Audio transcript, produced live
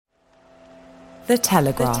The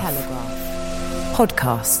Telegraph. The Telegraph.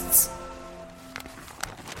 Podcasts.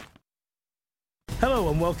 Hello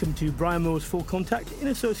and welcome to Brian Moore's Full Contact in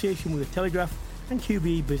association with The Telegraph and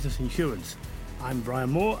QBE Business Insurance. I'm Brian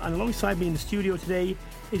Moore, and alongside me in the studio today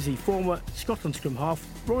is the former Scotland scrum half,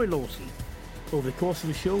 Rory Lawson. Over the course of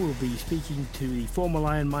the show, we'll be speaking to the former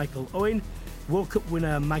Lion Michael Owen, World Cup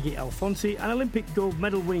winner Maggie Alfonsi, and Olympic gold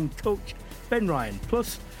medal winning coach Ben Ryan.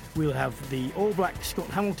 Plus, we'll have the All Black Scott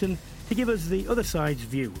Hamilton to give us the other side's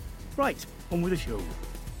view. Right, on with the show.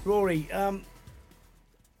 Rory,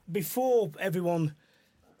 before everyone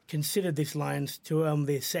considered this Lions tour,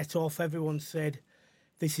 they set off, everyone said,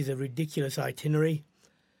 this is a ridiculous itinerary.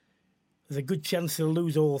 There's a good chance they'll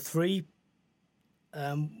lose all three.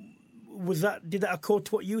 Did that accord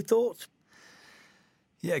to what you thought?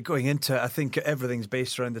 Yeah, going into it, I think everything's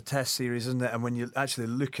based around the Test series, isn't it? And when you actually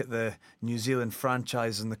look at the New Zealand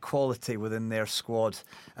franchise and the quality within their squad,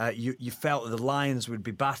 you felt that the Lions would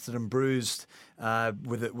be battered and bruised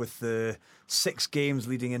with the 6 games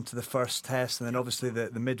leading into the first Test, and then obviously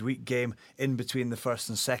the midweek game in between the first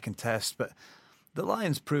and second Test. But the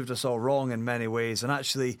Lions proved us all wrong in many ways, and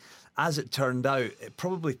actually, as it turned out, it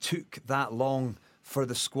probably took that long for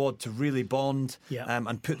the squad to really bond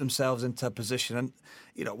and put themselves into a position. And,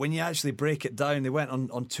 you know, when you actually break it down, they went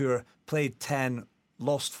on tour, played 10,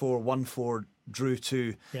 lost 4, won 4, drew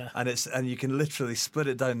 2. Yeah. And you can literally split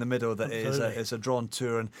it down the middle that it's a drawn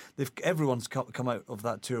tour. And everyone's come out of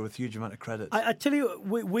that tour with a huge amount of credit. I tell you,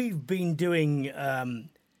 we've been doing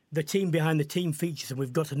the team behind the team features, and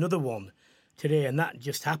we've got another one today, and that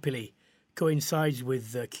just happily coincides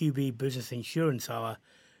with QBE Business Insurance, our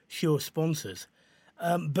show sponsors.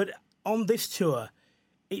 But on this tour,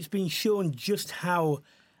 it's been shown just how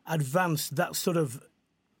advanced that sort of,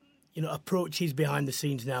 approach is behind the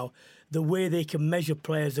scenes now. The way they can measure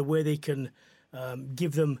players, the way they can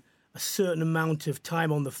give them a certain amount of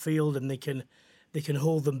time on the field, and they can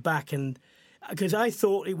hold them back. And because I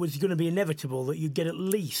thought it was going to be inevitable that you get at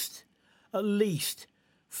least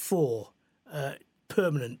 4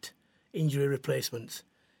 permanent injury replacements,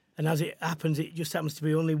 and as it happens, it just happens to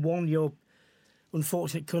be only one. Your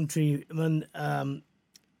unfortunate countryman,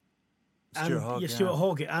 Stuart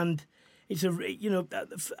Hogg, and it's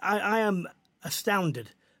I am astounded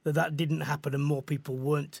that didn't happen and more people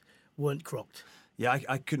weren't crocked. Yeah,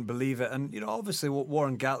 I couldn't believe it. And, obviously what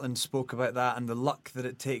Warren Gatland spoke about that and the luck that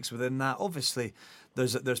it takes within that. Obviously,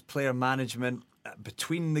 there's player management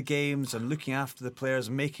between the games and looking after the players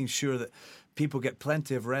and making sure that people get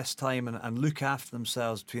plenty of rest time and look after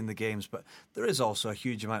themselves between the games. But there is also a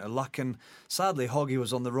huge amount of luck. And sadly, Hoggy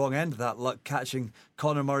was on the wrong end of that luck, catching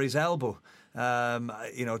Conor Murray's elbow,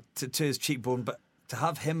 to his cheekbone. But to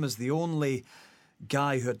have him as the only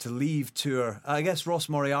guy who had to leave tour, I guess Ross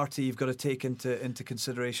Moriarty you've got to take into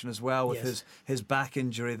consideration as well with his back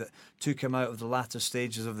injury that took him out of the latter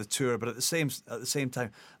stages of the tour. But at the same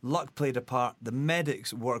time, luck played a part. The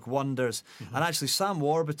medics work wonders, and actually Sam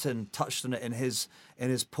Warburton touched on it in his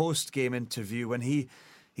post-game interview when he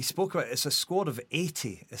spoke about it's a squad of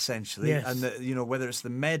 80 essentially, and whether it's the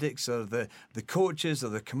medics or the coaches or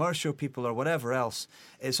the commercial people or whatever else,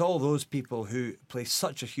 it's all those people who play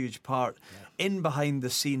such a huge part in behind the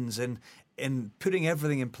scenes in putting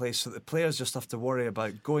everything in place so that the players just have to worry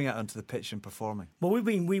about going out onto the pitch and performing. Well, we've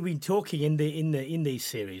been talking in these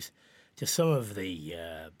series to some of the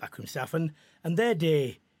backroom staff, and their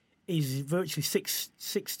day is virtually 6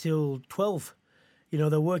 till 12.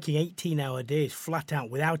 They're working 18-hour days flat out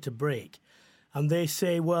without a break. And they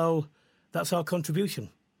say, well, that's our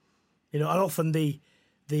contribution. And often the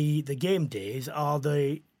game days are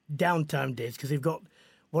the downtime days because they've got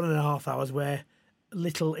 1.5 hours where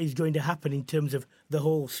little is going to happen in terms of the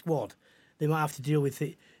whole squad. They might have to deal with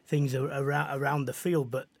things around the field.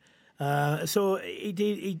 But so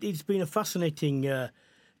it's been a fascinating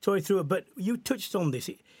toy through it. But you touched on this.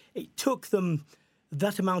 It took them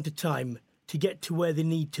that amount of time to get to where they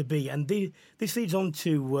need to be, and this leads on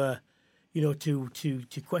to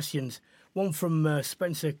to questions. One from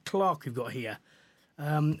Spencer Clark we've got here.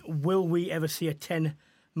 Will we ever see a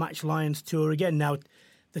 10-match Lions tour again? Now,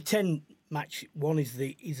 the 10-match one is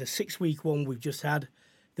a 6-week one we've just had.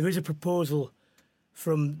 There is a proposal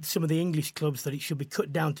from some of the English clubs that it should be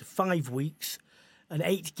cut down to 5 weeks and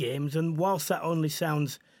 8 games. And whilst that only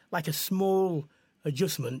sounds like a small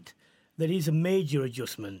adjustment, there is a major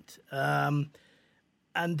adjustment. And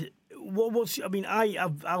I'll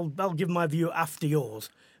give my view after yours,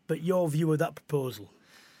 but your view of that proposal.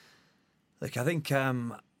 Look, I think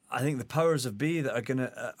the powers of be that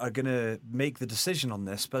are gonna make the decision on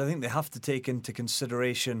this, but I think they have to take into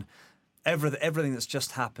consideration everything that's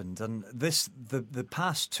just happened, and the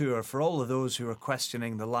past tour, for all of those who are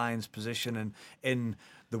questioning the Lions' position in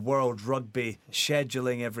the World Rugby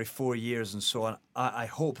scheduling every 4 years and so on, I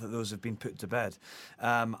hope that those have been put to bed.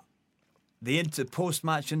 The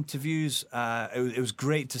post-match interviews, it was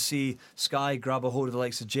great to see Sky grab a hold of the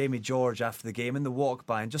likes of Jamie George after the game in the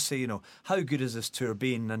walk-by and just say, how good has this tour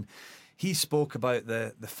been? And he spoke about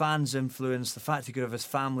the fans' influence, the fact he could have his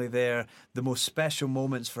family there, the most special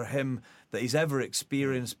moments for him that he's ever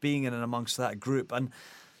experienced being in and amongst that group. And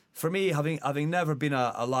for me, having never been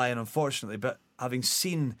a Lion, unfortunately, but having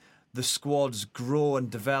seen the squads grow and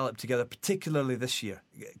develop together, particularly this year,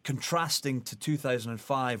 contrasting to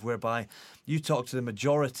 2005, whereby you talk to the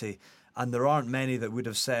majority and there aren't many that would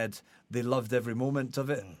have said they loved every moment of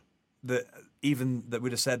it. That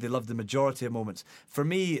would have said they loved the majority of moments. For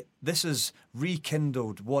me, this has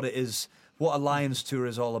rekindled what it is, what a Lions tour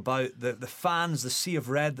is all about. The fans, the sea of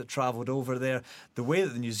red that travelled over there, the way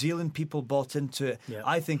that the New Zealand people bought into it,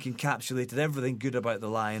 I think encapsulated everything good about the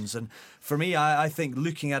Lions. And for me, I think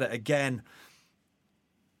looking at it again,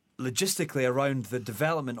 logistically around the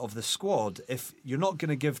development of the squad, if you're not going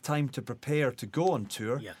to give time to prepare to go on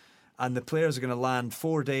tour, and the players are going to land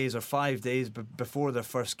 4 days or 5 days before their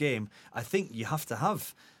first game, I think you have to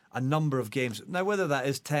have a number of games. Now, whether that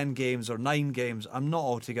is 10 games or 9 games, I'm not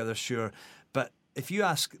altogether sure. But if you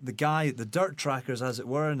ask the dirt trackers, as it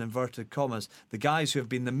were, in inverted commas, the guys who have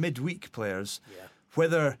been the midweek players,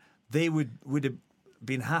 whether they would have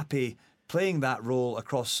been happy playing that role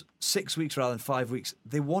across 6 weeks rather than 5 weeks,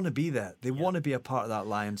 they want to be there. They want to be a part of that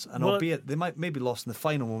Lions. And albeit they might maybe lost in the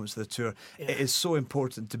final moments of the tour, it is so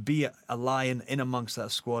important to be a Lion in amongst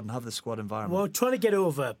that squad and have the squad environment. Well, trying to get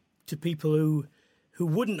over to people who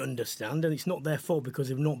wouldn't understand, and it's not their fault because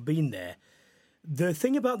they've not been there. The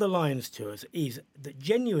thing about the Lions tours is that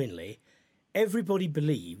genuinely everybody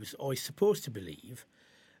believes, or is supposed to believe,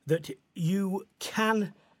 that you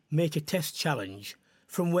can make a test challenge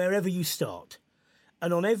from wherever you start.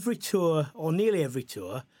 And on every tour, or nearly every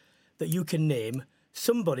tour, that you can name,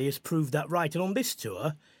 somebody has proved that right. And on this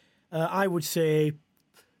tour, I would say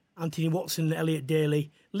Anthony Watson, Elliot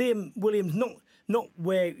Daly, Liam Williams, not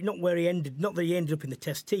where he ended, not that he ended up in the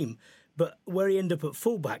test team, but where he ended up at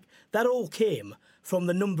fullback. That all came from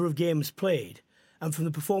the number of games played and from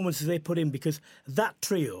the performances they put in, because that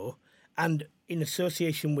trio, and in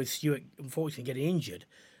association with Stuart unfortunately getting injured,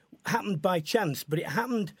 happened by chance, but it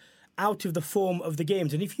happened out of the form of the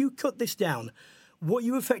games. And if you cut this down, what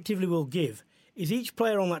you effectively will give is each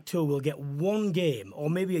player on that tour will get one game or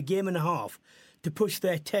maybe a game and a half to push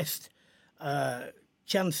their test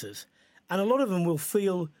chances. And a lot of them will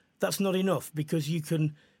feel that's not enough because you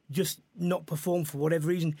can just not perform for whatever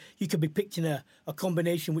reason. You could be picked in a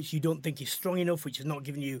combination which you don't think is strong enough, which is not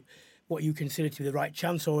giving you what you consider to be the right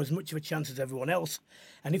chance or as much of a chance as everyone else.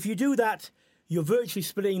 And if you do that, you're virtually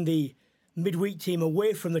splitting the midweek team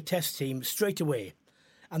away from the test team straight away.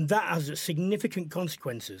 And that has significant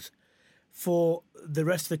consequences for the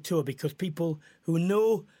rest of the tour, because people who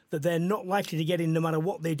know that they're not likely to get in no matter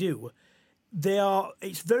what they do,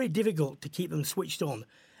 it's very difficult to keep them switched on.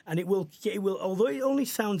 And it will, although it only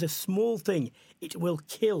sounds a small thing, it will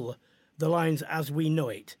kill the Lions as we know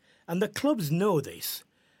it. And the clubs know this.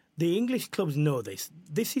 The English clubs know this.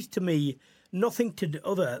 This is, to me, nothing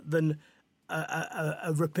other than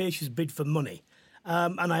a rapacious bid for money.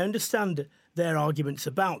 And I understand their arguments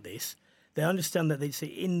about this. They understand that it's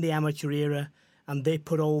in the amateur era and they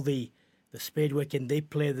put all the spade work in, they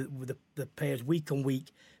play the players week on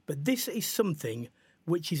week. But this is something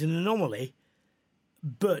which is an anomaly,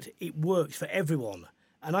 but it works for everyone.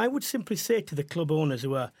 And I would simply say to the club owners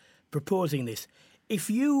who are proposing this, if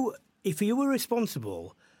you were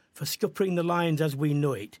responsible for scuppering the Lions as we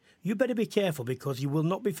know it, you better be careful, because you will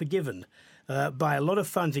not be forgiven by a lot of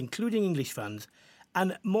fans, including English fans.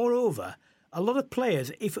 And moreover, a lot of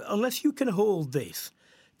players, unless you can hold this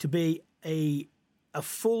to be a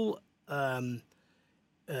full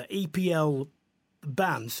EPL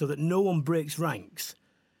ban so that no one breaks ranks,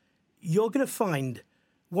 you're going to find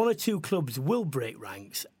one or two clubs will break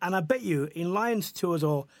ranks. And I bet you in Lions tours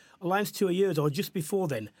or Lions tour years or just before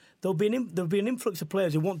then, there'll be an influx of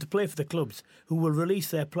players who want to play for the clubs who will release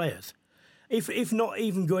their players. If not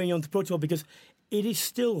even going on to Pro Tour, because it is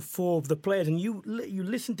still for the players. And you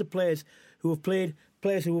listen to players who have played,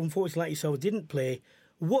 players who unfortunately like yourself didn't play,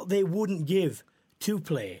 what they wouldn't give to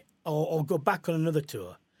play or go back on another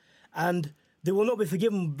tour. And they will not be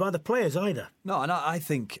forgiven by the players either. No, and I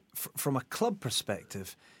think from a club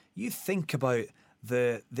perspective, you think about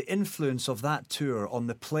the influence of that tour on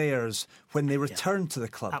the players when they return to the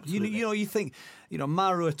club. Absolutely. You think,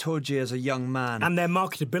 Mauro Itoje as a young man. And their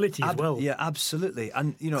marketability as well. Yeah, absolutely.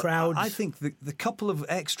 And, crowds. I think the couple of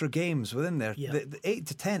extra games within there, Yeah. the 8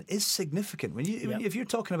 to 10 is significant. If you're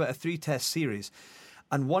talking about a 3-test series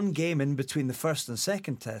and one game in between the first and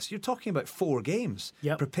second test, you're talking about 4 games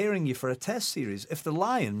preparing you for a test series. If the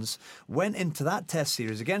Lions went into that test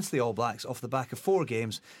series against the All Blacks off the back of 4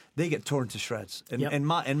 games, they get torn to shreds. In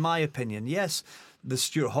my opinion, yes, the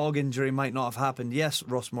Stuart Hogg injury might not have happened. Yes,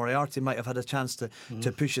 Ross Moriarty might have had a chance to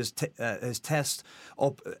push his test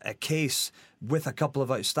up a case with a couple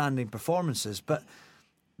of outstanding performances, but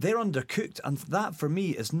they're undercooked, and that for me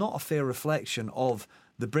is not a fair reflection of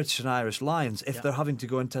the British and Irish Lions if they're having to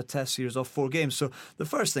go into a test series of 4 games. So the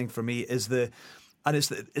first thing for me is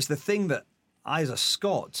it's the thing that I as a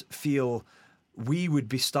Scot feel we would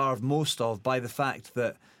be starved most of by the fact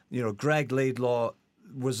that Greg Laidlaw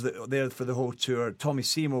was there for the whole tour, Tommy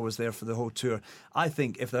Seymour was there for the whole tour. I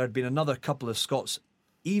think if there had been another couple of Scots,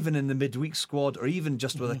 even in the midweek squad or even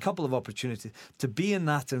just with a couple of opportunities to be in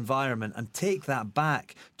that environment and take that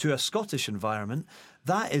back to a Scottish environment,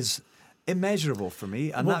 that is immeasurable for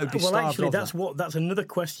me, and that would be starved of. That's another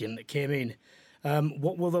question that came in.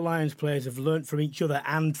 What will the Lions players have learnt from each other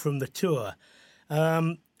and from the tour?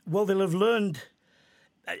 Well, they'll have learned.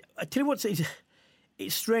 I tell you what,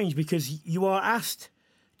 it's strange because you are asked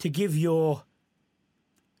to give your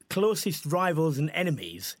closest rivals and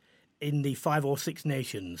enemies in the 5 or 6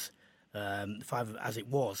 nations, 5 as it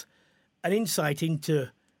was, an insight into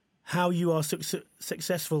how you are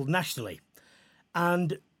successful nationally,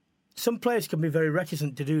 and some players can be very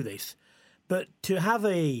reticent to do this, but to have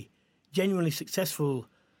a genuinely successful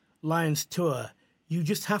Lions tour, you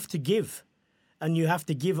just have to give, and you have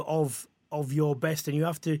to give of your best, and you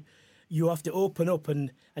have to open up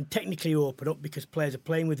and technically open up because players are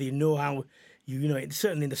playing with you. Know how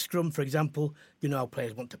certainly in the scrum, for example, you know how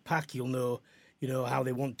players want to pack. You'll know how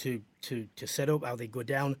they want to set up, how they go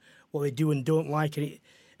down, what they do and don't like,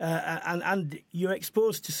 and you're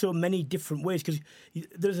exposed to so many different ways because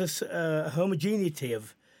there's a homogeneity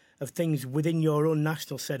of things within your own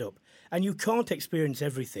national setup, and you can't experience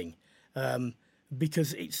everything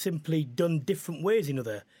because it's simply done different ways in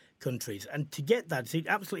other countries. And to get that is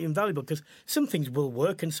absolutely invaluable because some things will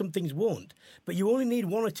work and some things won't, but you only need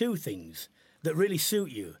 1 or 2 things that really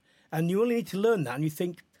suit you, and you only need to learn that. And you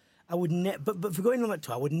think, I would but for going on that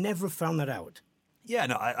tour, I would never have found that out. Yeah,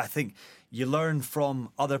 no, I think you learn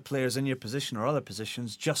from other players in your position or other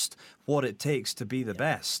positions just what it takes to be the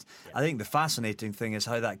best. Yeah. I think the fascinating thing is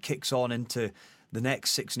how that kicks on into the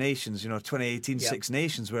next 6 Nations, 2018 6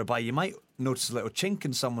 Nations, whereby you might notice a little chink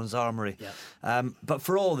in someone's armoury. Yeah. But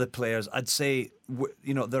for all the players, I'd say,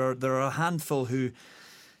 there are a handful who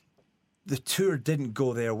the tour didn't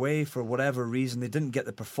go their way for whatever reason. They didn't get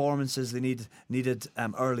the performances they needed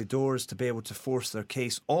early doors to be able to force their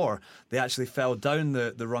case, or they actually fell down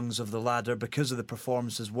the rungs of the ladder because of the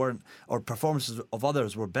performances of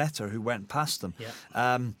others were better who went past them.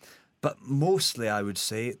 Yeah. But mostly, I would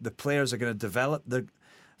say, the players are going to develop.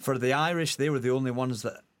 For the Irish, they were the only ones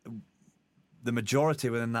that the majority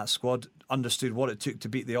within that squad understood what it took to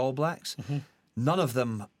beat the All Blacks. Mm-hmm. None of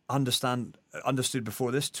them understood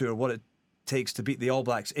before this tour what it takes to beat the All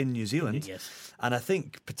Blacks in New Zealand. Yes. And I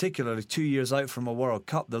think particularly 2 years out from a World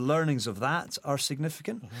Cup, the learnings of that are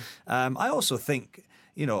significant. Mm-hmm. I also think,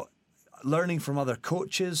 learning from other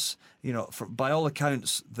coaches, by all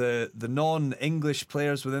accounts, the non-English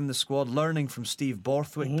players within the squad, learning from Steve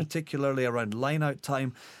Borthwick, mm-hmm. particularly around line-out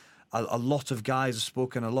time. A lot of guys have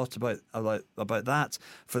spoken a lot about that.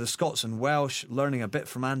 For the Scots and Welsh, learning a bit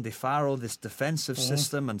from Andy Farrell, this defensive mm-hmm.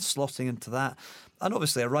 system and slotting into that. And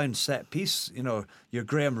obviously around set piece, your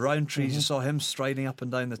Graham Roundtrees, mm-hmm. you saw him striding up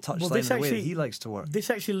and down the touchline the way that he likes to work. This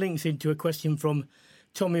actually links into a question from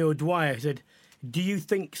Tommy O'Dwyer, who said, do you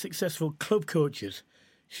think successful club coaches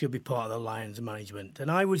should be part of the Lions management? And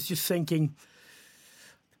I was just thinking,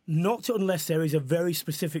 not unless there is a very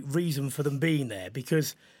specific reason for them being there,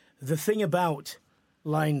 because the thing about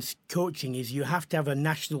Lions coaching is you have to have a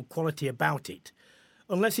national quality about it.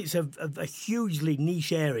 Unless it's a hugely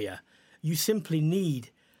niche area, you simply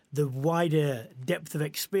need the wider depth of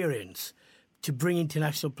experience to bring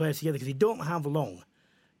international players together because they don't have long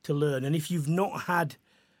to learn. And if you've not had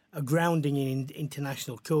a grounding in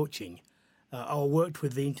international coaching or worked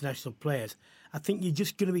with the international players, I think you're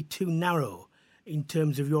just going to be too narrow in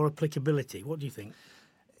terms of your applicability. What do you think?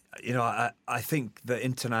 I think the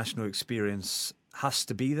international experience has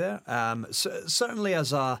to be there. Certainly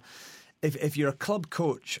as a if you're a club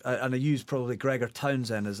coach, and I use probably Gregor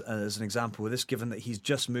Townsend as an example with this, given that he's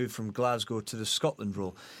just moved from Glasgow to the Scotland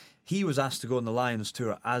role. He was asked to go on the Lions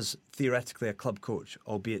tour as theoretically a club coach,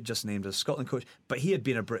 albeit just named as Scotland coach, but he had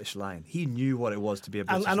been a British Lion. He knew what it was to be a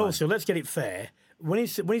British Lion. And also, let's get it fair, when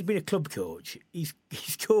he's been a club coach, he's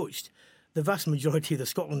coached the vast majority of the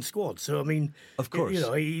Scotland squad. So I mean, of course,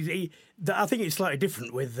 I think it's slightly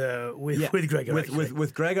different with Gregor.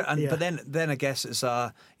 With Gregor, but then I guess it's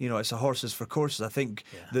a horses for courses. I think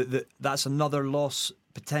that's another loss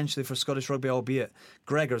potentially for Scottish rugby, albeit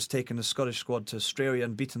Gregor's taken the Scottish squad to Australia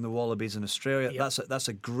and beaten the Wallabies in Australia. Yep. That's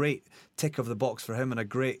a great tick of the box for him and a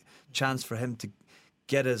great chance for him to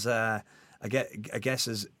get his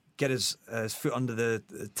get his foot under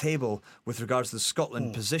the table with regards to the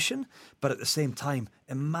Scotland position. But at the same time,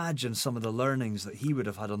 imagine some of the learnings that he would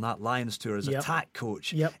have had on that Lions tour as attack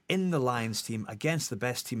coach in the Lions team against the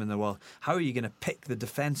best team in the world. How are you going to pick the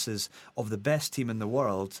defences of the best team in the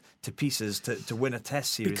world to pieces to win a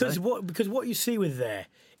test series? Because what you see with there,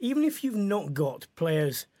 even if you've not got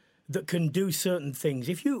players that can do certain things,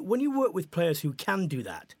 when you work with players who can do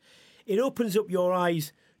that, it opens up your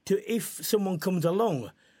eyes to if someone comes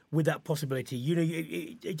along with that possibility.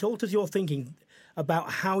 It alters your thinking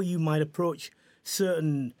about how you might approach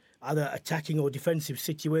certain either attacking or defensive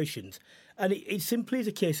situations. And it simply is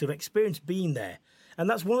a case of experience being there. And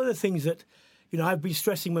that's one of the things that, I've been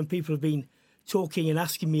stressing when people have been talking and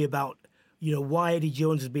asking me about, why Eddie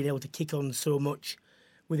Jones has been able to kick on so much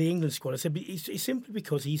with the England squad. I said it's simply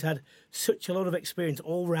because he's had such a lot of experience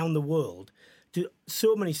all around the world to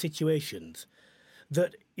so many situations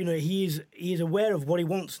that he is aware of what he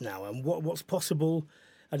wants now and what's possible,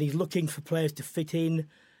 and he's looking for players to fit in,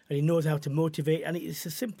 and he knows how to motivate. And it's a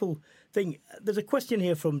simple thing. There's a question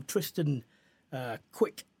here from Tristan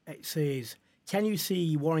Quick. It says, "Can you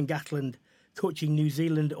see Warren Gatland coaching New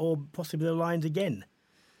Zealand or possibly the Lions again?"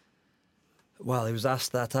 Well, he was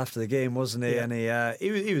asked that after the game, wasn't he? Yeah. And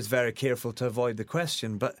he was very careful to avoid the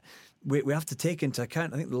question, but. We have to take into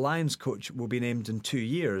account, I think the Lions coach will be named in 2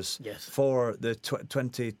 years for the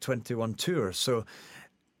 2021 tour. So,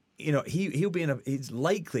 he's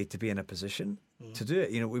likely to be in a position to do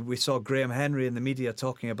it. We saw Graham Henry in the media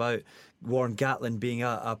talking about Warren Gatland being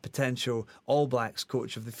a potential All Blacks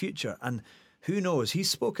coach of the future. And who knows? He's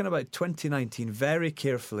spoken about 2019 very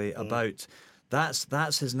carefully about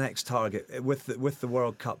that's his next target with the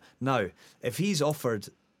World Cup. Now, if he's offered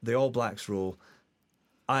the All Blacks role,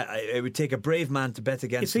 it would take a brave man to bet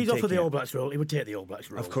against him. If he's offered the All Blacks role, he would take the All Blacks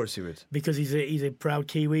role. Of course he would. Because he's a proud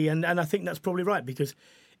Kiwi, and I think that's probably right, because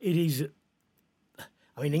it is...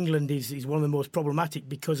 I mean, England is one of the most problematic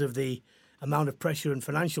because of the amount of pressure and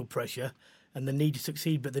financial pressure and the need to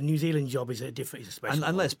succeed, but the New Zealand job is a special one.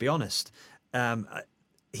 And let's be honest,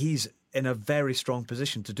 he's in a very strong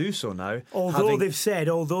position to do so now. Although they've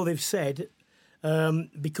said,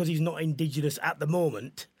 because he's not Indigenous at the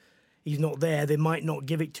moment... He's not there, they might not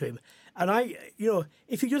give it to him. And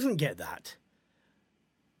if he doesn't get that,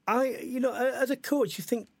 as a coach, you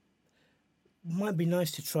think it might be nice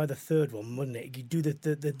to try the third one, wouldn't it? You do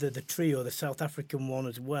the trio, the South African one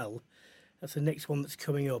as well. That's the next one that's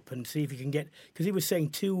coming up, and see if you can get, because he was saying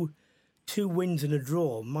two wins and a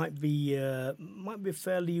draw might be a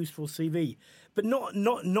fairly useful CV, but not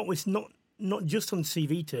just on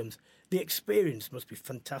CV terms. The experience must be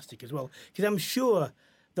fantastic as well, because I'm sure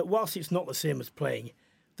that whilst it's not the same as playing,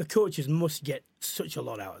 the coaches must get such a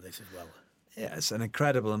lot out of this as well. Yeah, it's an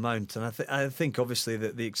incredible amount, and I think obviously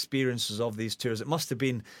that the experiences of these tours, it must have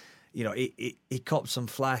been, he copped some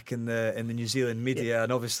flack in the New Zealand media,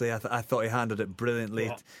 and obviously I thought he handled it brilliantly,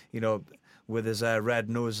 with his red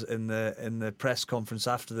nose in the press conference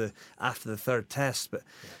after the third test, but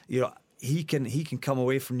He can come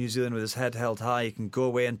away from New Zealand with his head held high. He can go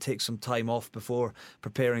away and take some time off before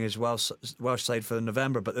preparing his Welsh side for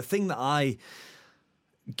November. But the thing that I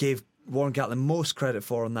gave Warren Gatland most credit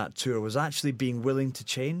for on that tour was actually being willing to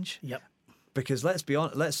change. Yep. Because let's be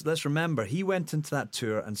honest, let's remember, he went into that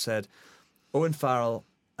tour and said, Owen Farrell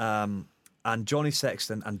and Johnny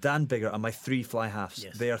Sexton and Dan Biggar are my three fly halves.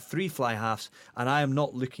 Yes. They are three fly halves, and I am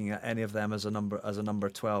not looking at any of them as a number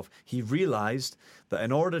 12. He realised that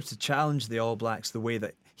in order to challenge the All Blacks the way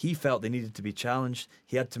that he felt they needed to be challenged,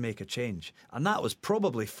 he had to make a change. And that was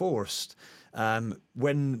probably forced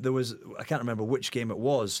when there was, I can't remember which game it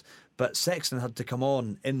was, but Sexton had to come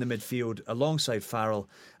on in the midfield alongside Farrell,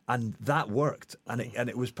 and that worked. And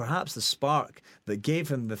it was perhaps the spark that gave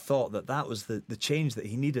him the thought that was the change that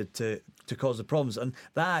he needed to cause the problems. And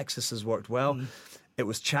that axis has worked well. It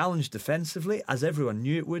was challenged defensively, as everyone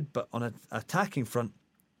knew it would, but on an attacking front,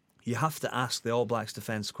 You have to ask the All Blacks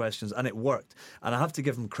defence questions, and it worked. And I have to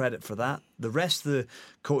give them credit for that. The rest of the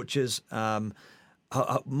coaches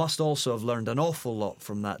must also have learned an awful lot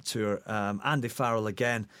from that tour. Andy Farrell,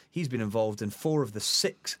 again, he's been involved in 4 of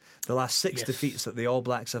the last 6 defeats that the All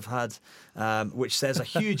Blacks have had, which says a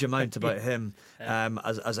huge amount about him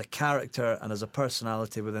as a character and as a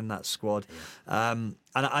personality within that squad. And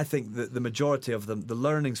I think that the majority of them, the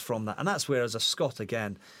learnings from that, and that's where, as a Scot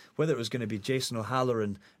again, whether it was going to be Jason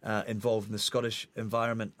O'Halloran involved in the Scottish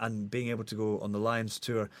environment and being able to go on the Lions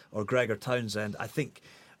tour, or Gregor Townsend, I think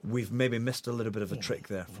we've maybe missed a little bit of a trick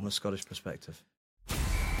there from a Scottish perspective.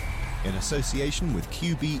 In association with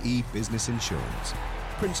QBE Business Insurance,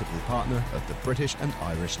 principal partner of the British and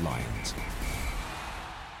Irish Lions.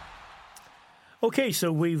 OK,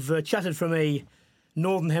 so we've chatted from a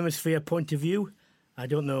Northern Hemisphere point of view. I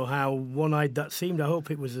don't know how one-eyed that seemed. I hope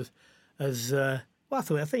it was as well,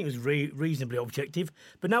 I think it was reasonably objective.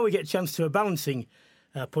 But now we get a chance to a balancing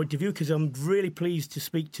point of view, because I'm really pleased to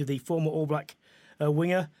speak to the former All Black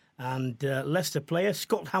winger and Leicester player,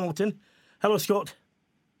 Scott Hamilton. Hello, Scott.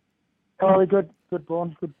 Oh, good,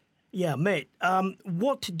 Brian. Good. Yeah, mate.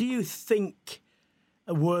 What do you think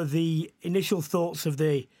were the initial thoughts of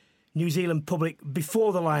the New Zealand public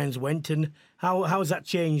before the Lions went, and how has that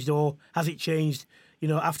changed, or has it changed,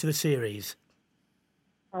 after the series?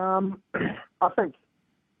 I think,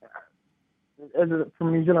 from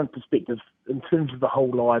a New Zealand perspective, in terms of the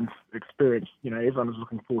whole Lions experience, everyone is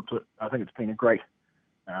looking forward to it. I think it's been a great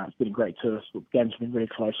tour. The game's been really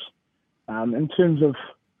close. In terms of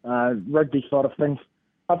rugby side of things,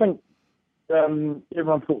 I think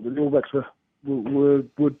everyone thought that the All Blacks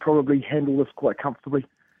would probably handle this quite comfortably.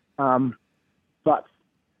 But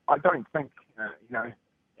I don't think,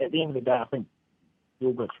 at the end of the day, I think the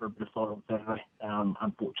All Blacks were a bit of on Saturday.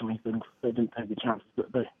 Unfortunately, they didn't take the chances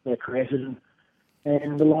that they created,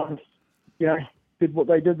 and the Lions, did what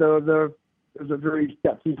they did. It was a very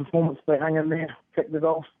gutsy performance. They hung in there, kicked the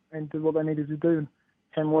goals, and did what they needed to do, and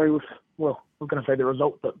came away with, well, we're going to say the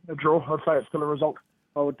result, but a draw. I'd say it's still a result.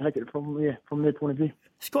 I would take it from their point of view.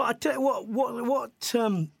 Scott, I tell you what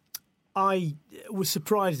I was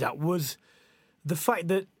surprised at was the fact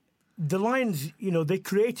that the Lions, they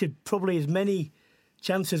created probably as many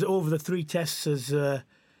chances over the 3 tests as the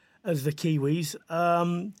Kiwis,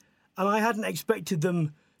 and I hadn't expected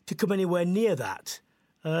them to come anywhere near that.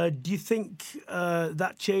 Do you think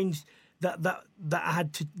that changed, that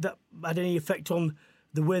had any effect on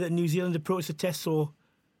the way that New Zealand approached the tests, or?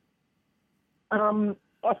 I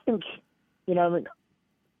think, it was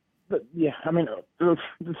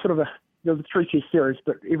sort of there was a 3-test series,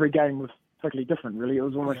 but every game was totally different, really. It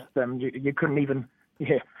was almost, you couldn't even,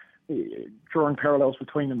 drawing parallels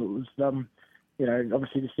between them. It was,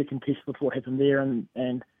 obviously the second test with what happened there,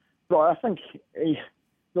 but I think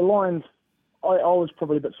the Lions, I was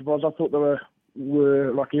probably a bit surprised. I thought they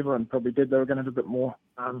were like everyone probably did, they were going to have a bit more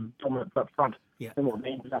dominance up front than what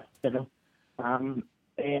they ended up having.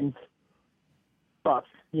 But,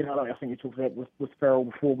 I think you talked about with Farrell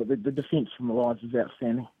before, but the defence from the Lions is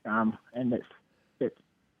outstanding. And that's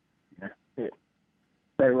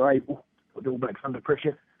they were able to put the All Blacks under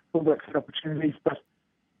pressure. All Blacks had opportunities, but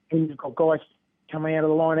when you've got guys coming out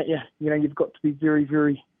of the line at you, you've got to be very,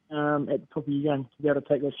 very at the top of your game to be able to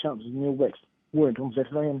take those chances. And the All Blacks weren't on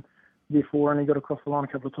Saturday, and therefore only got across the line a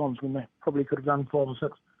couple of times when they probably could have done 5 or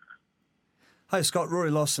 6. Hi, Scott.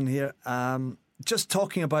 Rory Lawson here. Just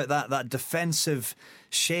talking about that defensive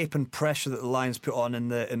shape and pressure that the Lions put on in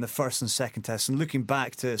the first and second test, and looking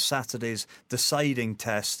back to Saturday's deciding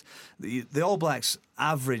test, the All Blacks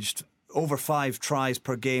averaged over 5 tries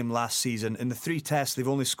per game last season. In the 3 tests, they've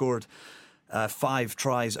only scored 5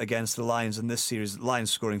 tries against the Lions in this series, the Lions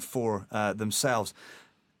scoring 4 themselves.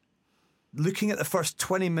 Looking at the first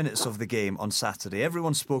 20 minutes of the game on Saturday,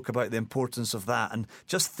 everyone spoke about the importance of that, and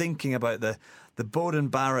just thinking about the Beauden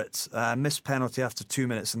Barrett missed penalty after 2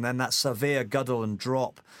 minutes, and then that Savea Goodall and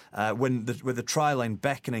drop with the try line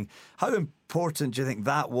beckoning. How important do you think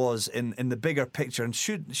that was in the bigger picture, and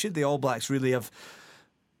should the All Blacks really have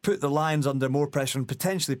put the Lions under more pressure and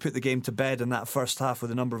potentially put the game to bed in that first half with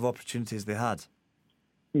the number of opportunities they had?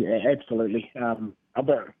 Yeah, absolutely.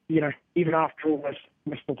 But, even after all those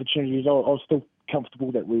missed opportunities, I was still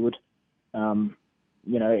comfortable that we would, at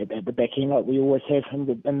the back end, like we always have in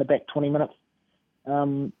the back 20 minutes,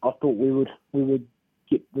 I thought we would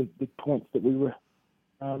get the points that we were,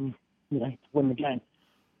 to win the game.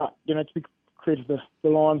 But, to be credit to the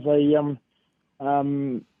Lions,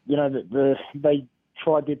 they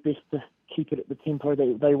tried their best to keep it at the tempo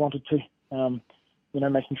that they wanted to.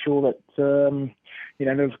 Making sure that,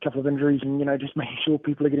 there was a couple of injuries and, just making sure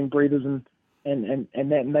people are getting breathers and and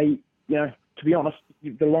they, to be honest,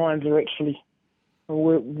 the Lions are actually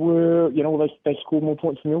were they scored more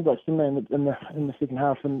points than the All Blacks, didn't they, in the second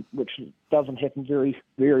half, and which doesn't happen very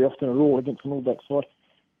very often at all against an All Black side.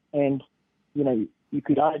 And you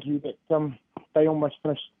could argue that they almost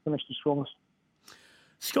finished the strongest.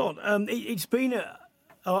 Scott, it's been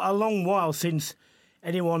a long while since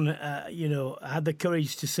anyone had the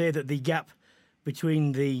courage to say that the gap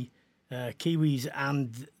between the Kiwis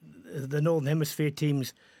and the Northern Hemisphere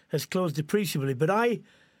teams has closed appreciably. But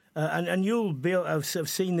and you'll be able to have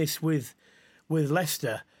seen this with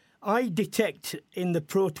Leicester, I detect in the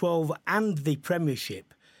Pro 12 and the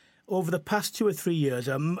Premiership over the past 2 or 3 years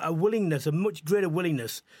a much greater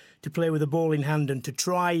willingness to play with the ball in hand and to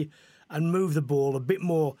try and move the ball a bit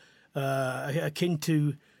more akin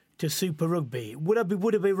to Super Rugby. Would I be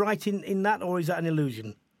right in that, or is that an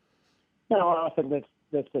illusion? No, I think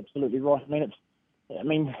that's absolutely right. I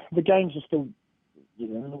mean, the games are still,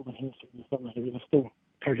 Northern Hemisphere and Southern Hemisphere are still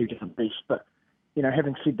totally different beasts. But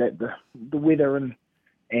having said that, the weather and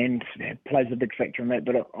plays a big factor in that.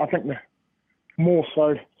 But I think more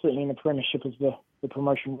so, certainly in the Premiership, is the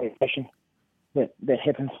promotion rotation that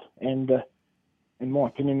happens, and in my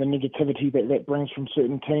opinion, the negativity that brings from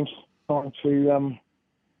certain teams trying to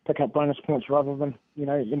pick up bonus points rather than,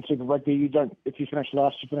 in Super Rugby, if you finish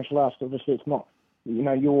last, you finish last. Obviously, it's not,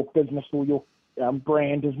 your business or your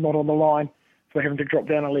brand is not on the line for having to drop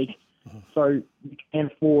down a league. Mm-hmm. So you can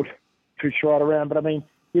afford to try it around. But I mean,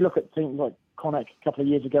 you look at teams like Connacht a couple of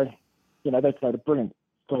years ago, they played a brilliant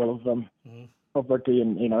style of rugby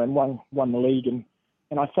and won the league. And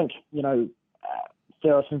I think,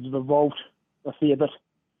 Saracens have evolved a fair bit.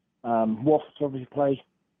 Wasps obviously play,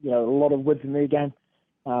 a lot of width in their game.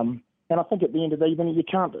 And I think at the end of the day,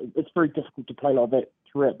 it's very difficult to play like that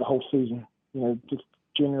throughout the whole season. Just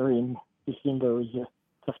January and December is a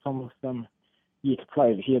tough time of year to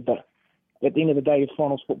play over here. But at the end of the day, the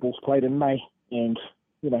finals football's played in May, and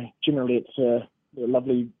generally it's a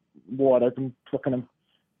lovely wide open Twickenham,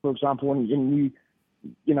 for example. And you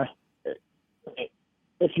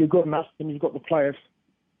if you're good enough and you've got the players,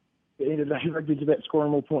 at the end of the day, rugby's about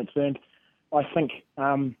scoring more points. And I think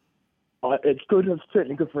it's good. It's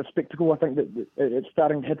certainly good for a spectacle. I think that it's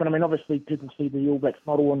starting to happen. I mean, obviously people see the All Blacks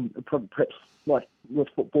model and perhaps like with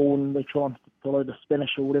football, and they try and follow the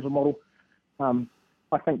Spanish or whatever model.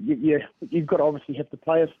 I think you've got to obviously have the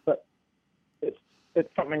players, but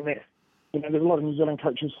it's something that there's a lot of New Zealand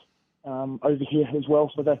coaches over here as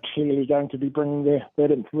well, so they're clearly going to be bringing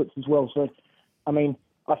that influence as well. So, I mean,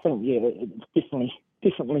 I think it's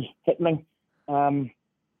definitely happening.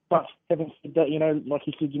 But having said that, like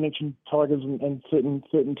you said, you mentioned Tigers and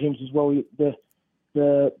certain teams as well.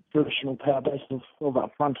 The traditional power base of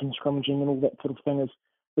up front and scrummaging and all that sort of thing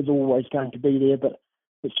is always going to be there. But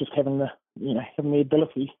it's just having the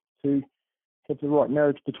ability to have the right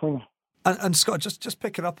marriage between them. And Scott, just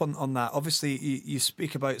picking up on that, obviously you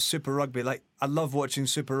speak about Super Rugby. Like, I love watching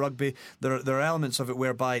Super Rugby. There are elements of it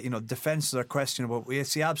whereby, defences are questionable. We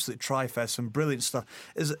see absolute tri-fest, some brilliant stuff.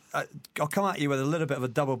 I'll come at you with a little bit of a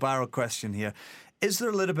double-barrel question here. Is there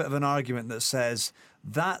a little bit of an argument that says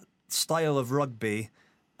that style of rugby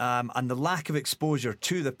and the lack of exposure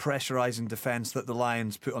to the pressurising defence that the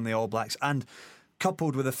Lions put on the All Blacks, and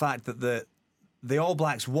coupled with the fact that the All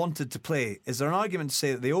Blacks wanted to play, is there an argument to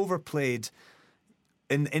say that they overplayed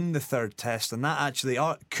in the third test, and that actually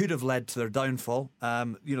could have led to their downfall?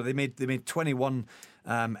 They made 21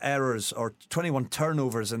 errors or 21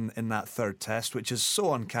 turnovers in that third test, which is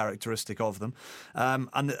so uncharacteristic of them.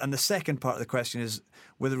 And the second part of the question is,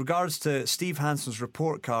 with regards to Steve Hansen's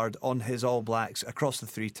report card on his All Blacks across the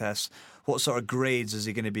 3 tests, what sort of grades is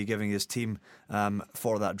he going to be giving his team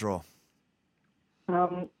for that draw?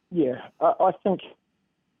 I think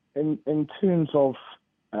in terms of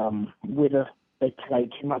whether they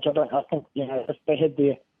played too much, I think if they had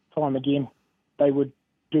their time again, they would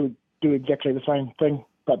do exactly the same thing,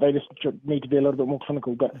 but they just need to be a little bit more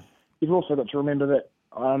clinical. But you've also got to remember that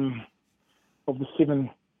of the 7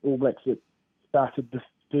 All Blacks that started the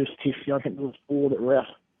first test, I think there was 4 that were out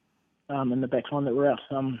in the back line that were out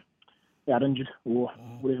injured or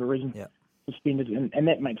whatever reason. Yeah. Suspended, and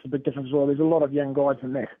that makes a big difference as well. There's a lot of young guys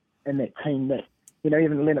in that team that,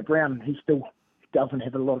 even Leonard Brown, he still doesn't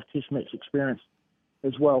have a lot of test match experience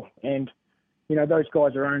as well. And, those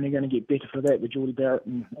guys are only going to get better for that with Geordie Barrett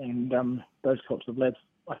and those types of lads.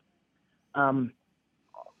 I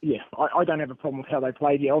don't have a problem with how they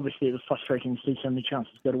played. Yeah, obviously it was frustrating to see so many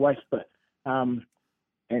chances go to waste, but and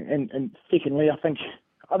secondly, I think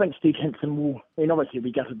Steve Hansen will, obviously he'll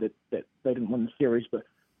be gutted that they didn't win the series, but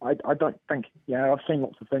I don't think, I've seen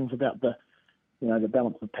lots of things about the the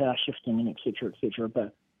balance of power shifting and et cetera.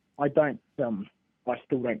 But I still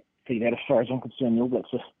don't see that. As far as I'm concerned, the All Blacks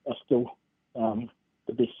are still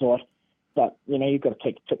the best side. But you've got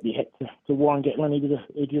to tip your hat to Warren Gatland.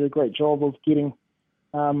 He did a great job of getting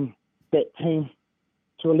that team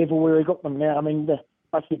to a level where he got them now. I mean,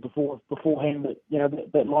 I said beforehand that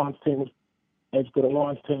that Lions team has got a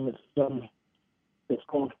Lions team that's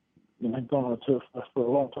gone on a tour for a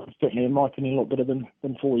long time. Certainly, in my opinion, a lot better than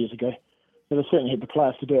 4 years ago. So they certainly had the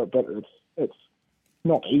players to do it, but it's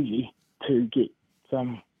not easy to get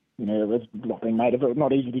some. There's a lot being made of it. It's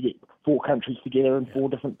not easy to get 4 countries together and 4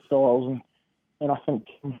 different styles, and I think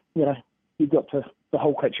you've got the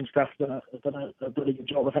whole coaching staff done a really good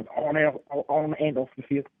job. I think on and off the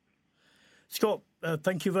field. Scott,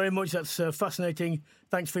 thank you very much. That's fascinating.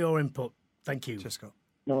 Thanks for your input. Thank you. Cheers, Scott.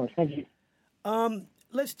 No, thank you.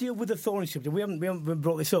 Let's deal with the thorny subject. We haven't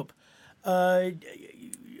brought this up.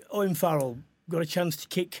 Owen Farrell got a chance to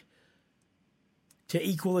kick to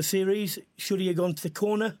equal the series. Should he have gone to the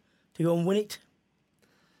corner to go and win it?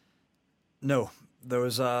 No, there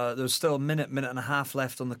was still a minute and a half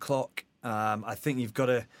left on the clock. I think you've got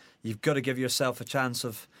to give yourself a chance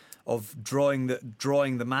of drawing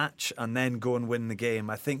the match and then go and win the game.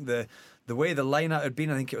 I think the way the line-out had been,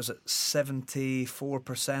 I think it was at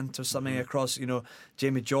 74% or something across.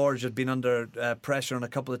 Jamie George had been under pressure on a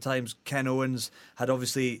couple of times. Ken Owens had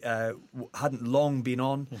obviously hadn't long been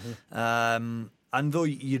on. And though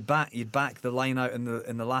you'd back the line out in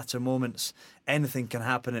the latter moments, anything can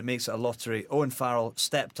happen. It makes it a lottery. Owen Farrell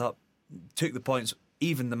stepped up, took the points,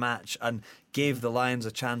 evened the match, and gave the Lions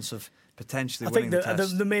a chance of potentially winning the test. I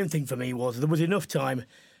think the main thing for me was there was enough time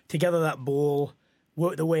to gather that ball,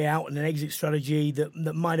 work the way out, and an exit strategy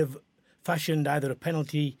that might have fashioned either a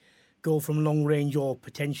penalty goal from long range or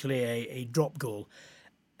potentially a drop goal.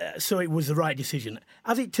 So it was the right decision.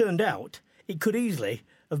 As it turned out, it could easily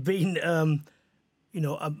have been a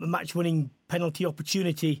match-winning penalty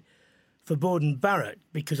opportunity for Beauden Barrett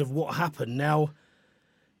because of what happened. Now,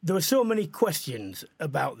 there were so many questions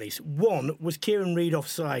about this. One, was Kieran Reid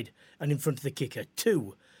offside and in front of the kicker?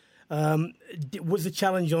 2, was the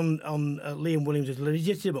challenge on Liam Williams a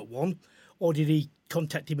legitimate one, or did he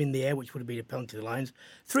contact him in the air, which would have been a penalty to the Lions?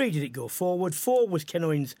 3, did it go forward? 4, was Ken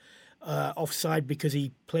Owens offside because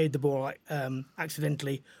he played the ball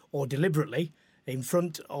accidentally or deliberately in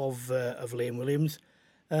front of Liam Williams?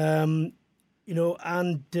 There's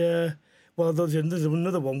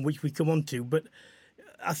another one which we come on to, but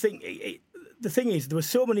I think the thing is there were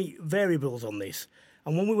so many variables on this,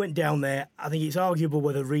 and when we went down there, I think it's arguable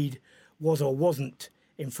whether Reid was or wasn't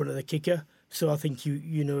in front of the kicker. So I think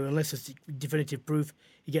unless there's definitive proof,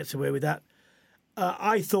 he gets away with that.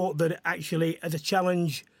 I thought that actually as a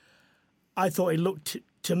challenge, I thought it looked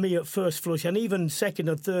to me at first flush, and even second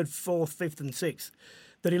and third, fourth, fifth and sixth,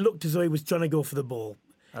 that it looked as though he was trying to go for the ball.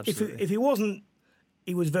 Absolutely. If he wasn't,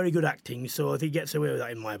 he was very good acting, so I think he gets away with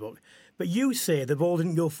that in my book. But you say the ball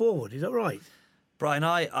didn't go forward, is that right? Brian,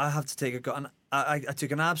 I have to take a go. And I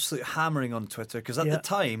took an absolute hammering on Twitter because at the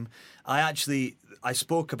time, I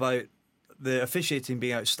spoke about the officiating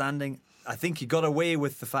being outstanding. I think he got away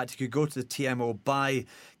with the fact he could go to the TMO by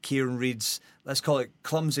Kieran Reid's, let's call it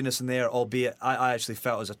clumsiness in there, albeit I actually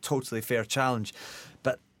felt it was a totally fair challenge.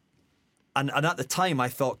 But and at the time I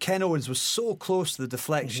thought Ken Owens was so close to the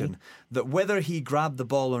deflection that whether he grabbed the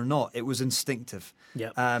ball or not, it was instinctive.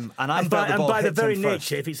 Yeah. And by the very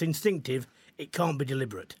nature, if it's instinctive, it can't be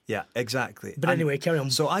deliberate. Yeah, exactly. But anyway, carry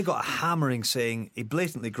on. So I got a hammering saying he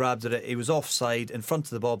blatantly grabbed it, he was offside, in front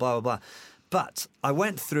of the ball, blah, blah, blah. But I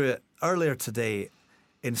went through it earlier today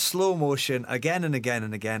in slow motion again and again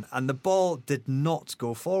and again, and the ball did not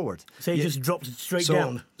go forward. So he just dropped it straight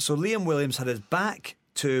down. So Liam Williams had his back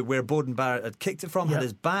to where Beauden Barrett had kicked it from, had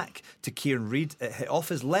his back to Kieran Reid. It hit off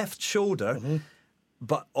his left shoulder,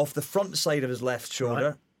 but off the front side of his left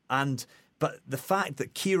shoulder. Right. But the fact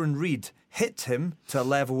that Kieran Reid hit him to a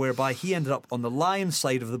level whereby he ended up on the Lions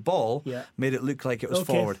side of the ball made it look like it was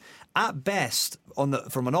forward. At best,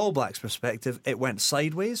 from an All Blacks perspective, it went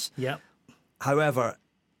sideways. Yeah. However,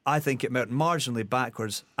 I think it went marginally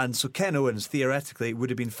backwards, and so Ken Owens theoretically would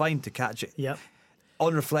have been fine to catch it. Yeah.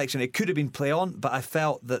 On reflection, it could have been play on, but I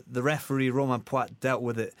felt that the referee Romain Poit dealt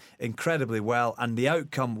with it incredibly well, and the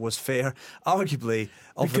outcome was fair. Arguably,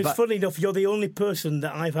 because funny enough, you're the only person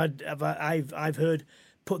that I've heard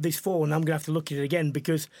put this forward, and I'm going to have to look at it again,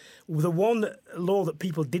 because the one law that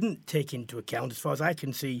people didn't take into account, as far as I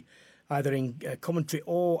can see, either in commentary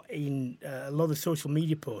or in a lot of the social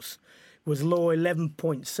media posts, was law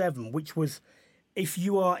 11.7, which was if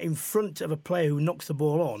you are in front of a player who knocks the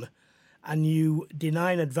ball on and you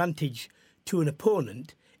deny an advantage to an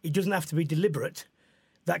opponent, it doesn't have to be deliberate.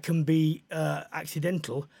 That can be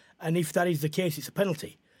accidental, and if that is the case, it's a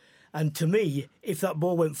penalty. And to me, if that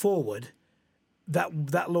ball went forward,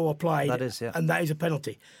 that law applied, and that is a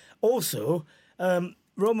penalty. Also,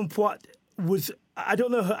 Romain Poite was. I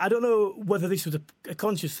don't know whether this was a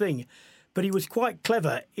conscious thing, but he was quite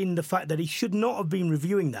clever in the fact that he should not have been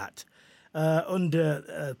reviewing that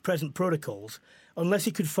under present protocols unless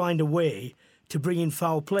he could find a way to bring in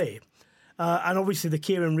foul play. And obviously the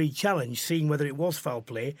Kieran Reid challenge, seeing whether it was foul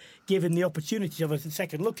play, gave him the opportunity to have a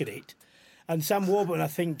second look at it. And Sam Warburton, I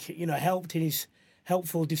think, helped in his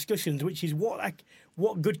helpful discussions, which is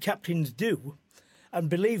what good captains do. And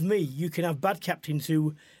believe me, you can have bad captains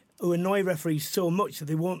who annoy referees so much that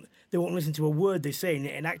they won't listen to a word they say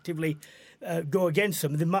and actively go against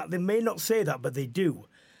them. They may not say that, but they do.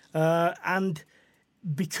 And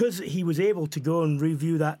because he was able to go and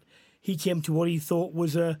review that, he came to what he thought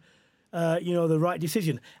was the right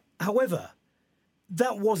decision. However,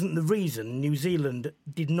 that wasn't the reason New Zealand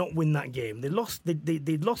did not win that game. They lost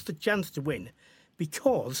the chance to win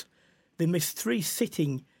because they missed three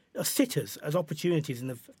sitters as opportunities in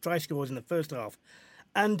the try scores in the first half.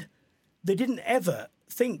 And they didn't ever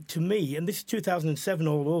think, to me, and this is 2007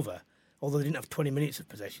 all over, although they didn't have 20 minutes of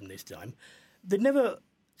possession this time, they never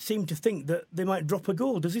seemed to think that they might drop a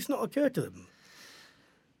goal. Does this not occur to them?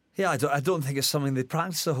 Yeah, I don't think it's something they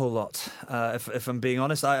practice a whole lot. If I'm being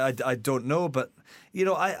honest, I don't know, but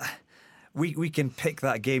we can pick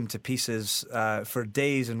that game to pieces for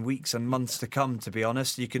days and weeks and months to come. To be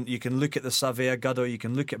honest, you can look at the Savea Guddo, you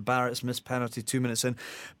can look at Barrett's missed penalty 2 minutes in,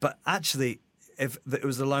 but actually, if it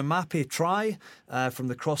was the Laumape try from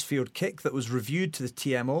the crossfield kick that was reviewed to the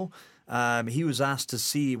TMO. He was asked to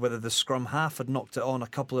see whether the scrum half had knocked it on a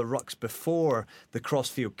couple of rucks before the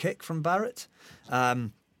crossfield kick from Barrett.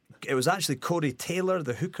 It was actually Cody Taylor,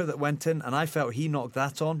 the hooker, that went in, and I felt he knocked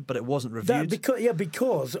that on, but it wasn't reviewed.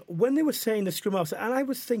 Because when they were saying the scrum half, and I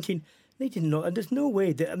was thinking, they didn't know, and there's no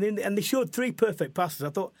way. And they showed three perfect passes.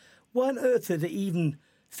 I thought, why on earth did they even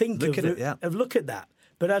think of look at that?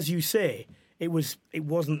 But as you say, it was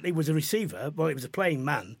a receiver. Well, it was a playing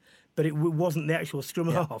man. But it wasn't the actual scrum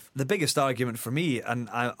half. The biggest argument for me, and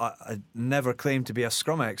I never claimed to be a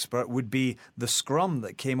scrum expert, would be the scrum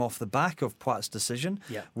that came off the back of Poite's decision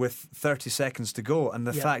with 30 seconds to go, and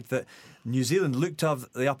the fact that New Zealand looked to have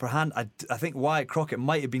the upper hand. I think Wyatt Crockett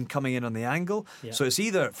might have been coming in on the angle. Yeah. So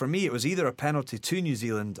it was either a penalty to New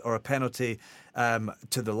Zealand or a penalty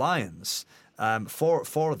to the Lions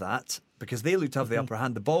for that. Because they looked to have the upper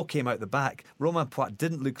hand. The ball came out the back. Romain Poite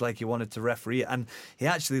didn't look like he wanted to referee it, and he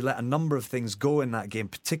actually let a number of things go in that game,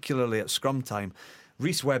 particularly at scrum time.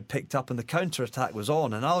 Rhys Webb picked up and the counter-attack was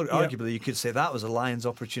on, and arguably you could say that was a Lions'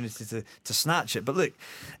 opportunity to snatch it. But look,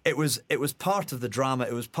 it was part of the drama.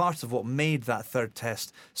 It was part of what made that third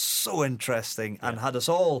test so interesting and had us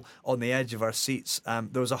all on the edge of our seats.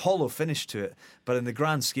 There was a hollow finish to it, but in the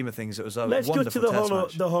grand scheme of things, it was a wonderful test match. Let's go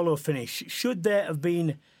to the hollow finish. Should there have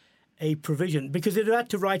been a provision, because they'd had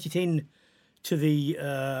to write it in to the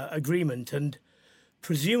agreement, and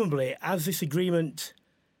presumably as this agreement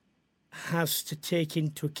has to take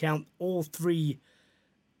into account all three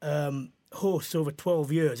hosts over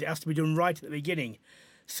 12 years, it has to be done right at the beginning,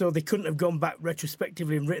 so they couldn't have gone back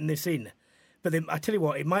retrospectively and written this in. But I tell you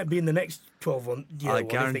what, it might be in the next 12 years. I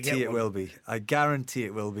guarantee it will be. I guarantee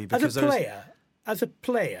it will be. Because as a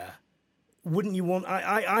player, wouldn't you want...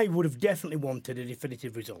 I would have definitely wanted a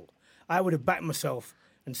definitive result. I would have backed myself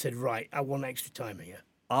and said, right, I want extra time here.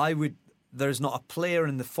 There's not a player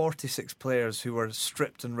in the 46 players who were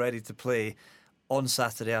stripped and ready to play on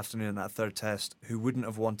Saturday afternoon in that third test who wouldn't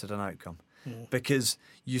have wanted an outcome. Because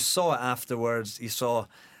you saw it afterwards. You saw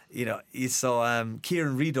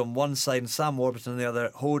Kieran Reid on one side and Sam Warburton on the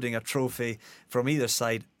other holding a trophy from either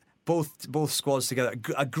side. Both squads together.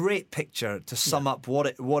 A great picture to sum up what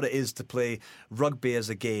it is to play rugby as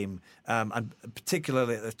a game, and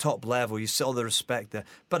particularly at the top level. You see all the respect there,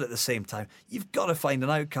 but at the same time, you've got to find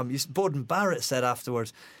an outcome. Beauden Barrett said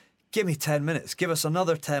afterwards, "Give me 10 minutes. Give us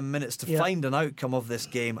another 10 minutes to find an outcome of this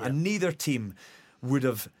game." Yeah. And neither team would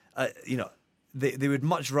have, they would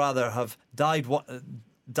much rather have died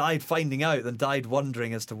finding out than died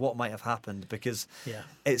wondering as to what might have happened, because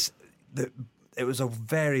it was a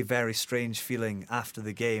very, very strange feeling after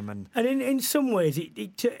the game, and in some ways,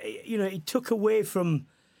 it took away from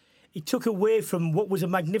what was a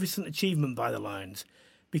magnificent achievement by the Lions,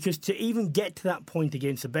 because to even get to that point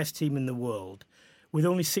against the best team in the world with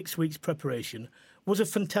only 6 weeks preparation was a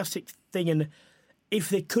fantastic thing. And if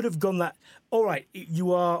they could have gone that, all right,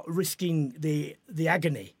 you are risking the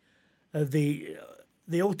agony of the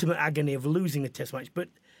the ultimate agony of losing a Test match, but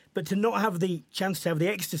to not have the chance to have the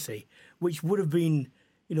ecstasy, which would have been,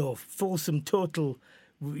 fulsome total,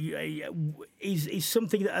 is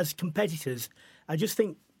something that as competitors, I just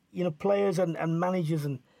think, players and managers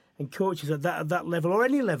and coaches at that level or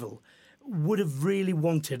any level would have really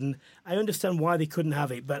wanted. And I understand why they couldn't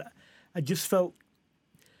have it, but I just felt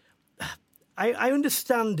I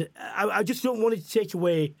understand. I just don't want it to take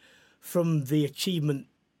away from the achievement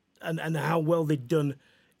and how well they'd done,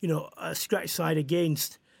 a scratch side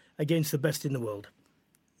against the best in the world.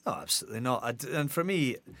 No, absolutely not. And for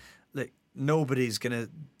me, nobody's going to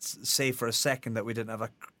say for a second that we didn't have a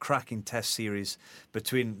cracking Test series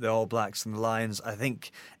between the All Blacks and the Lions. I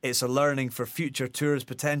think it's a learning for future tours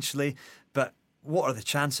potentially, but what are the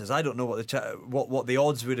chances? I don't know what the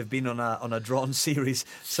odds would have been on a drawn series.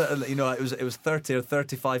 Certainly, it was 30 or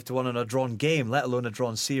 35 to 1 on a drawn game, let alone a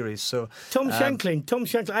drawn series. So Tom Shanklin,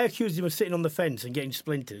 I accused him of sitting on the fence and getting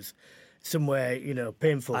splinters somewhere,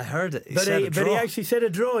 painful. I heard it. But he actually said a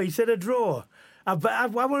draw. He said a draw. But I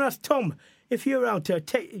want to ask Tom, if you're around to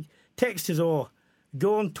text us or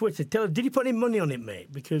go on Twitter, tell us, did you put any money on it,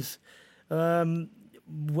 mate? Because,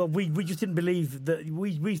 we just didn't believe that.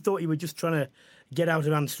 We thought you were just trying to get out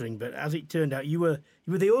of answering, but as it turned out, you were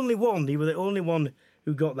the only one. You were the only one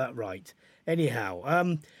who got that right. Anyhow,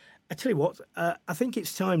 I tell you what, I think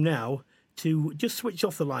it's time now to just switch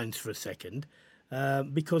off the lines for a second,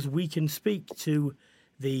 because we can speak to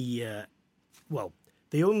the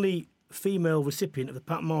only female recipient of the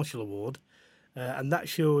Pat Marshall Award, and that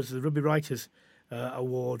shows the Rugby Writers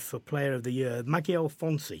Award for Player of the Year, Maggie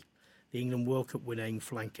Alfonsi, the England World Cup winning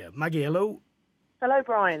flanker. Maggie, hello. Hello,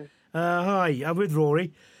 Brian. Hi, I'm with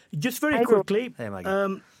Rory. Just very quickly, hey,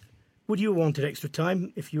 Maggie. Would you have wanted extra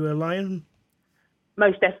time if you were a Lion?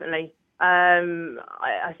 Most definitely.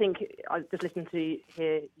 I think I just listened to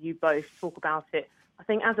hear you both talk about it. I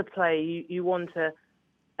think as a player, you want a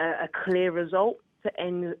clear result to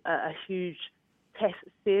end a huge Test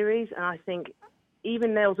series, and I think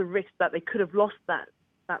even there was a risk that they could have lost that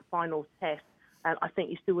final Test. I think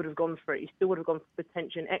you still would have gone for it. You still would have gone for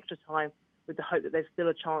potential extra time with the hope that there's still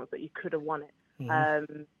a chance that you could have won it.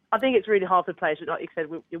 Mm-hmm. I think it's really hard for players. Like you said,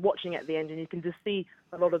 you're watching at the end and you can just see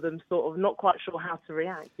a lot of them sort of not quite sure how to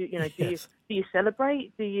react. Do you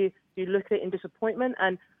celebrate? Do you look at it in disappointment?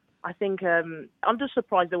 And I think I'm just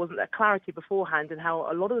surprised there wasn't that clarity beforehand and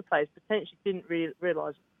how a lot of the players potentially didn't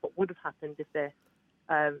realise what would have happened if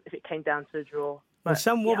it came down to a draw. Well,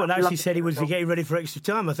 Sam Warburton actually said he was getting ready for extra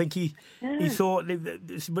time. I think he thought,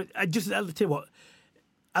 but I'll tell you what.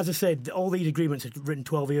 As I said, all these agreements are written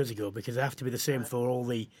 12 years ago because they have to be the same for all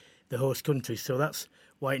the host countries. So that's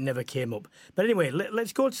why it never came up. But anyway,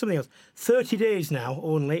 let's go to something else. 30 days now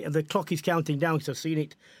only, and the clock is counting down because I've seen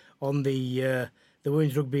it on the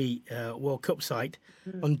Women's Rugby World Cup site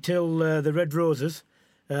until the Red Roses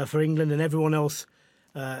for England and everyone else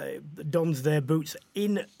dons their boots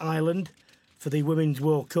in Ireland for the Women's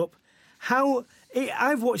World Cup.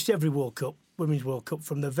 I've watched every Women's World Cup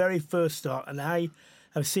from the very first start, and I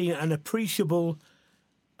have seen an appreciable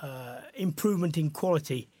improvement in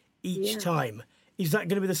quality each time. Is that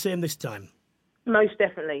going to be the same this time? Most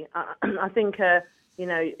definitely. I think,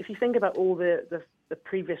 if you think about all the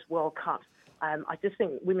previous World Cups, I just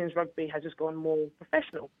think women's rugby has just gone more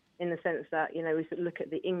professional in the sense that, we look at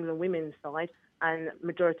the England women's side and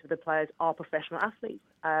majority of the players are professional athletes.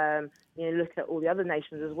 Look at all the other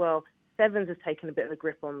nations as well. Sevens has taken a bit of a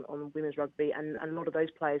grip on women's rugby and a lot of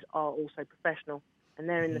those players are also professional. And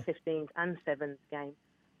they're in the 15s and 7s game.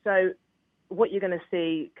 So what you're going to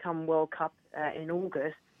see come World Cup in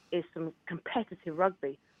August is some competitive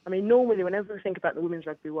rugby. I mean, normally whenever we think about the Women's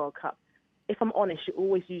Rugby World Cup, if I'm honest, you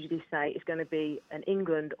always usually say it's going to be an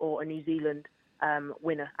England or a New Zealand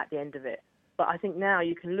winner at the end of it. But I think now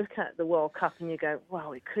you can look at the World Cup and you go,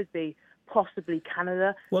 wow, it could be possibly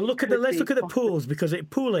Canada. Well, let's look at the pools, because at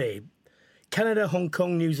Pool A, Canada, Hong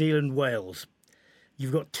Kong, New Zealand, Wales.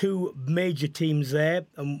 You've got two major teams there,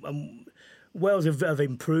 and Wales have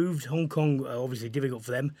improved. Hong Kong, obviously difficult for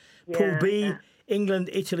them. Pool B, England,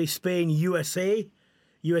 Italy, Spain, USA.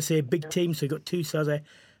 USA, big team, so you've got two sides there.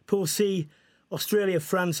 Pool C, Australia,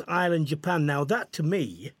 France, Ireland, Japan. Now, that to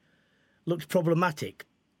me looks problematic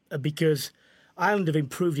because Ireland have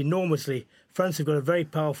improved enormously. France have got a very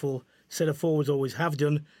powerful set of forwards, always have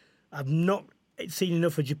done. I've not seen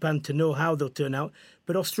enough of Japan to know how they'll turn out.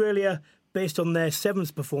 But Australia, based on their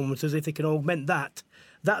sevens performances, if they can augment that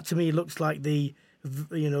to me looks like the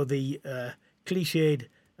cliched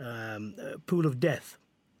pool of death.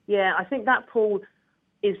 Yeah, I think that pool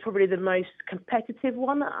is probably the most competitive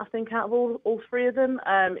one, I think, out of all three of them.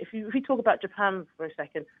 If you talk about Japan for a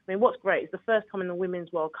second, I mean, what's great is the first time in the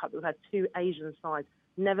Women's World Cup that we've had two Asian sides.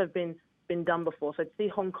 Never been done before. So to see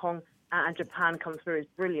Hong Kong and Japan come through is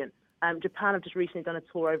brilliant. Japan have just recently done a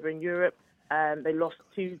tour over in Europe. They lost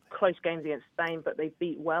two close games against Spain, but they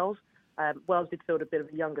beat Wales. Wales did field a bit of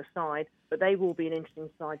a younger side, but they will be an interesting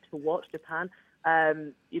side to watch, Japan.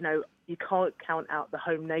 You can't count out the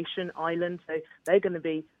home nation, Ireland, so they're going to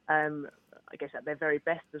be, I guess, at their very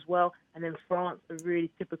best as well. And then France, a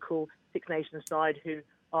really typical Six Nations side who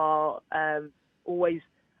are always,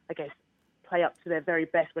 I guess, play up to their very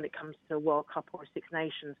best when it comes to a World Cup or a Six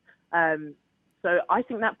Nations. So I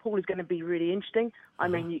think that pool is going to be really interesting. I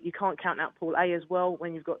mean, you can't count out Pool A as well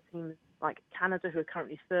when you've got teams like Canada, who are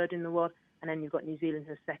currently third in the world, and then you've got New Zealand,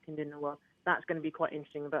 who are second in the world. That's going to be quite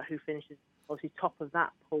interesting about who finishes, obviously, top of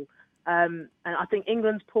that pool. And I think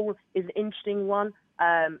England's pool is an interesting one.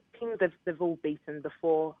 Teams they've all beaten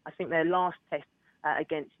before. I think their last test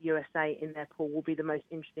against USA in their pool will be the most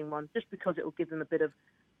interesting one, just because it will give them a bit of,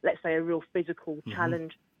 let's say, a real physical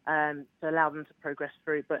challenge to allow them to progress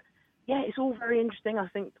through. But yeah, it's all very interesting. I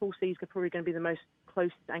think Pool C is probably going to be the most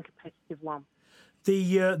closest and competitive one.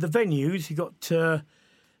 The venues, you've got the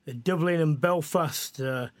Dublin and Belfast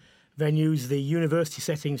venues, the university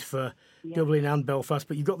settings for Dublin and Belfast,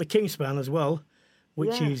 but you've got the Kingspan as well,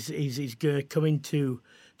 which is going to come into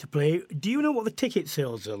play. Do you know what the ticket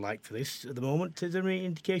sales are like for this at the moment? Is there any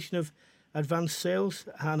indication of advanced sales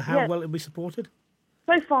and how well it'll be supported?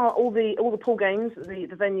 So far, all the pool games,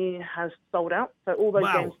 the venue has sold out. So all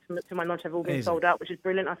those games, to my knowledge, have all been sold out, which is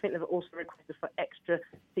brilliant. I think they've also requested for extra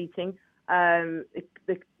seating.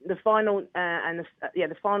 The final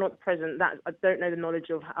the final at present, that I don't know the knowledge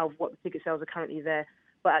of what the ticket sales are currently there,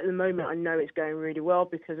 but at the moment I know it's going really well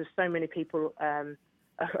because there's so many people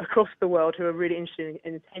across the world who are really interested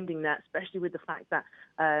in attending that, especially with the fact that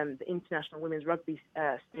the International Women's Rugby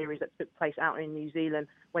Series that took place out in New Zealand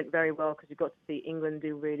went very well because you got to see England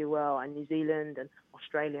do really well and New Zealand and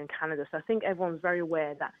Australia and Canada. So I think everyone's very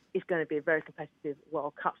aware that it's going to be a very competitive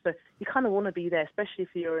World Cup. So you kind of want to be there, especially if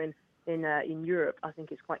you're in Europe. I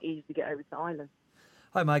think it's quite easy to get over to Ireland.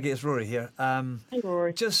 Hi Maggie, it's Rory here. Hey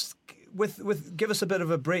Rory. Just with give us a bit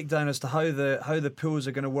of a breakdown as to how the pools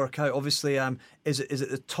are going to work out. Obviously, is it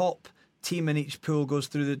the top team in each pool goes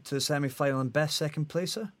through to the semi-final and best second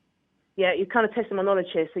placer? Yeah, you're kind of testing my knowledge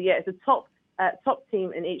here. So yeah, it's the top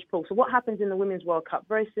team in each pool. So what happens in the Women's World Cup,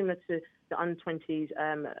 very similar to the under-20s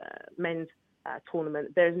men's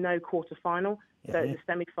tournament, there's no quarter-final. So it's a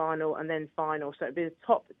semi-final and then final. So it'd be the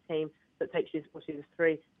top team that takes you, obviously, there's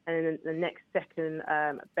three, and then the next second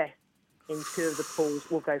best in two of the pools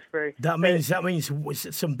will go through. That means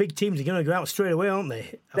some big teams are going to go out straight away, aren't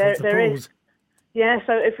they? There is. Yeah,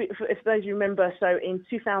 so if those you remember, so in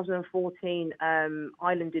 2014,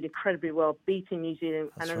 Ireland did incredibly well, beating New Zealand,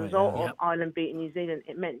 and as a result of Ireland beating New Zealand,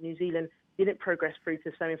 it meant New Zealand didn't progress through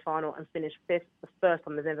to the semi-final and finished fifth, the first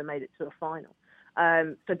time they've ever made it to a final.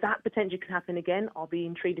 So that potentially could happen again. I'll be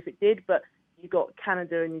intrigued if it did, but you've got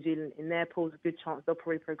Canada and New Zealand in their pools, a good chance they'll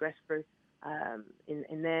probably progress through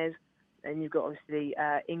in theirs. And you've got, obviously,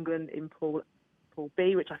 England in Pool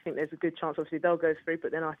B, which I think there's a good chance, obviously, they'll go through,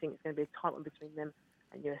 but then I think it's going to be a tight one between them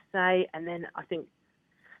and USA. And then I think,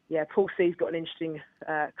 Pool C's got an interesting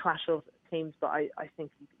clash of teams, but I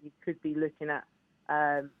think you could be looking at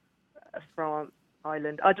France,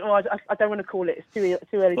 Ireland. I don't want to call it,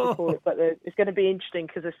 it's too early to call it, but it's going to be interesting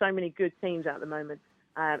because there's so many good teams at the moment.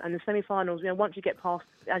 And the semi-finals, once you get past,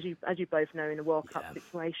 as you both know, in a World Cup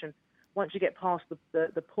situation, once you get past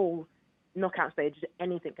the pool knockout stage,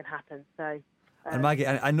 anything can happen. So, and Maggie,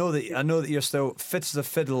 I know that you're still fit as a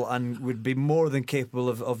fiddle and would be more than capable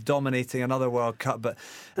of dominating another World Cup. But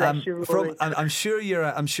I'm sure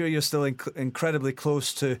you're still incredibly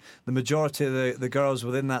close to the majority of the girls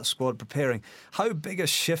within that squad preparing. How big a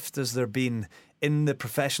shift has there been in the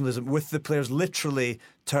professionalism with the players literally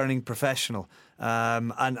turning professional,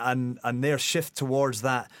 and their shift towards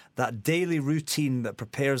that daily routine that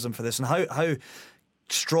prepares them for this, and how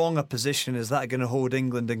strong a position is that going to hold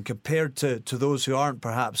England and compared to those who aren't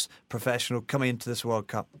perhaps professional coming into this World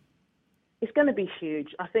Cup? It's going to be huge.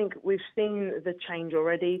 I think we've seen the change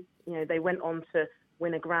already. They went on to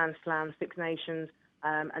win a Grand Slam, Six Nations,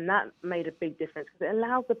 and that made a big difference because it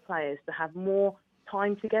allowed the players to have more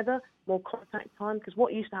time together, more contact time, because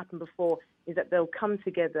what used to happen before is that they'll come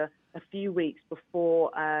together a few weeks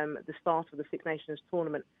before the start of the Six Nations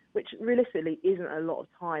tournament, which realistically isn't a lot of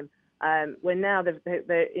time. Where now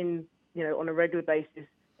they're in, on a regular basis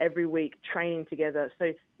every week training together,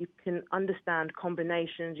 so you can understand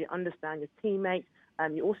combinations, you understand your teammates,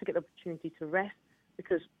 you also get the opportunity to rest.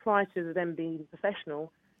 because prior to them being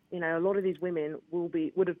professional, you know, a lot of these women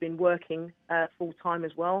would have been working full time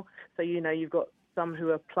as well. So, you know, you've got some who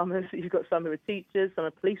are plumbers, you've got some who are teachers, some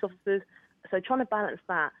are police officers. So trying to balance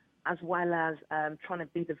that as well as trying to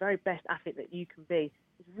be the very best athlete that you can be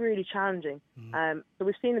is really challenging. So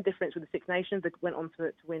we've seen the difference with the Six Nations that went on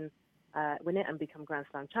to win it and become Grand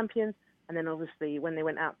Slam champions. And then obviously when they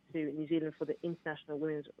went out to New Zealand for the International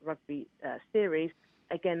Women's Rugby Series,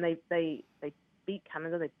 again, they beat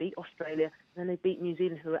Canada, they beat Australia, and then they beat New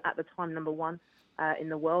Zealand, who were at the time number one in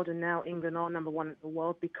the world, and now England are number one in the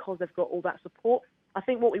world because they've got all that support. I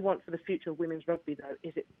think what we want for the future of women's rugby, though,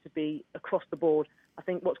 is it to be across the board. I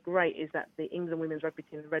think what's great is that the England women's rugby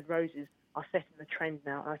team, the Red Roses, are setting the trend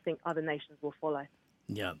now, and I think other nations will follow.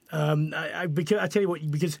 Yeah, because I tell you what,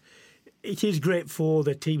 because it is great for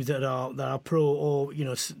the teams that are pro or, you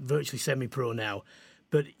know, virtually semi-pro now,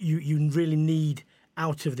 but you really need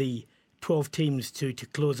out of the 12 teams to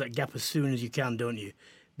close that gap as soon as you can, don't you?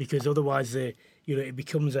 Because otherwise, it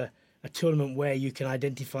becomes a tournament where you can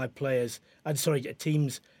identify teams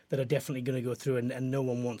that are definitely going to go through, and no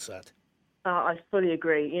one wants that. I fully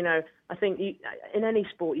agree. You know, I think in any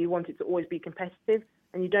sport you want it to always be competitive,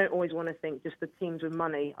 and you don't always want to think just the teams with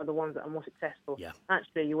money are the ones that are more successful. Yeah.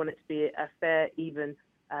 Actually, you want it to be a fair, even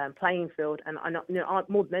playing field. And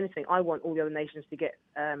more than anything, I want all the other nations to get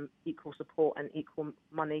equal support and equal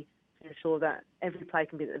money to ensure that every player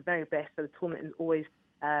can be at the very best. So the tournament is always,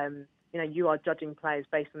 you are judging players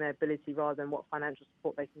based on their ability rather than what financial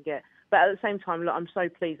support they can get. But at the same time, look, I'm so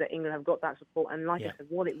pleased that England have got that support. And like I said,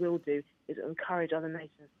 what it will do is encourage other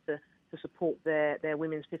nations to support their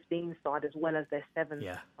women's 15 side as well as their 7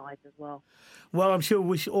 side as well. Well, I'm sure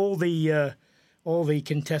wish all the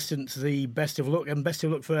contestants the best of luck, and best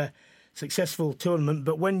of luck for a successful tournament.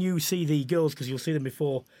 But when you see the girls, because you'll see them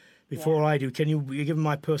before I do, can you give them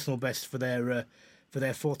my personal best for their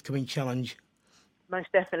forthcoming challenge?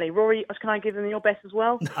 Most definitely. Rory, can I give them your best as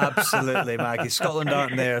well? Absolutely, Maggie. Scotland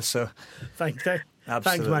aren't there, so... Thanks, absolutely,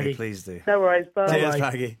 thanks, Maggie. Please do. No worries, bye. Cheers,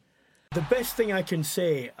 Maggie. The best thing I can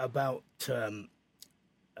say about the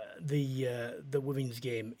women's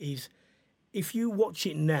game is if you watch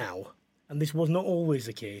it now, and this was not always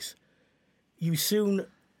the case, you soon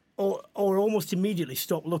or almost immediately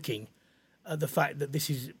stop looking at the fact that this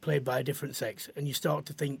is played by a different sex, and you start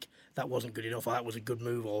to think that wasn't good enough, or that was a good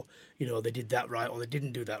move, or they did that right, or they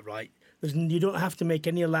didn't do that right. You don't have to make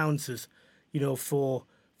any allowances, for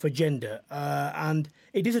gender, and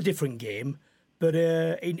it is a different game. But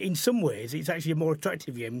in some ways, it's actually a more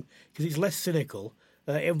attractive game because it's less cynical.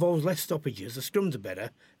 It involves less stoppages. The scrums are better,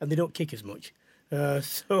 and they don't kick as much.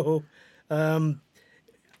 I'm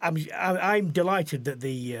delighted that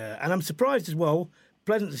and I'm surprised as well,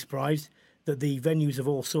 pleasantly surprised that the venues have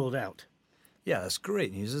all sold out. Yeah, that's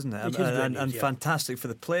great news, isn't it? It is great news, fantastic for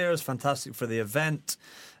the players, fantastic for the event.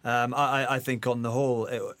 I think on the whole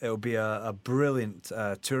it'll be a brilliant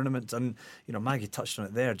tournament, and Maggie touched on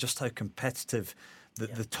it there, just how competitive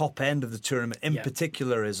the top end of the tournament in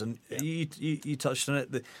particular is, and you touched on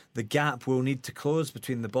it. The gap will need to close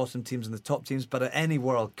between the bottom teams and the top teams. But at any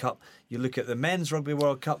World Cup, you look at the Men's Rugby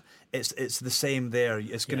World Cup, it's the same there.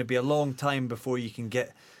 It's going to be a long time before you can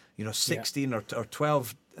get 16 or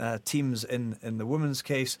 12 teams in the women's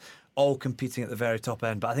case, all competing at the very top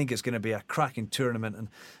end. But I think it's going to be a cracking tournament,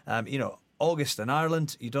 and August in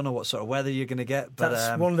Ireland, you don't know what sort of weather you're going to get. But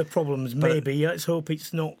that's one of the problems. Maybe let's hope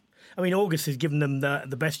it's not. I mean, August has given them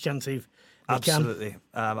the best chance they absolutely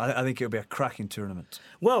can. I think it'll be a cracking tournament.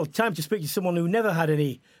 Well, time to speak to someone who never had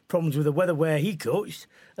any problems with the weather where he coached.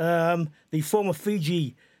 The former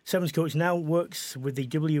Fiji Sevens coach now works with the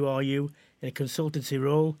WRU in a consultancy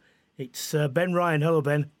role. It's Ben Ryan. Hello,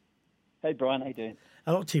 Ben. Hey, Brian. How you doing?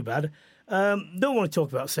 Not too bad. Don't want to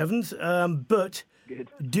talk about Sevens, but Good.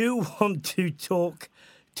 Do want to talk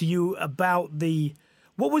to you about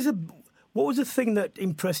what was the thing that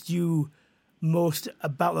impressed you most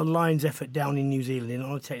about the Lions' effort down in New Zealand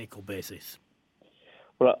on a technical basis?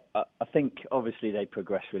 Well, I think obviously they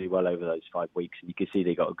progressed really well over those 5 weeks, and you could see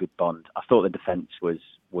they got a good bond. I thought the defence was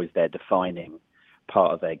their defining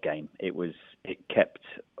part of their game. It kept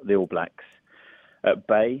the All Blacks at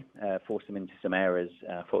bay, forced them into some errors.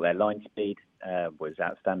 I thought their line speed was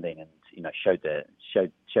outstanding, and showed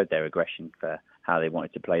their aggression for how they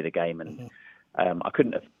wanted to play the game. And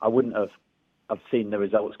I wouldn't have seen the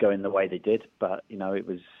results going the way they did, but it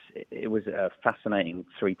was a fascinating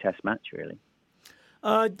 3-test match, really.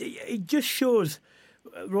 It just shows.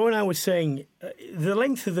 Roy and I was saying the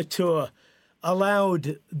length of the tour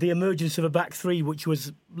allowed the emergence of a back three, which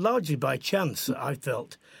was largely by chance, I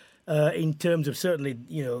felt, in terms of certainly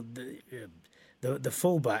the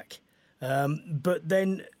fullback. but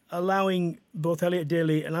then allowing both Elliot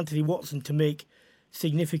Daly and Anthony Watson to make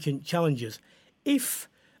significant challenges. If,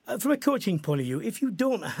 from a coaching point of view, if you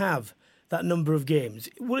don't have that number of games,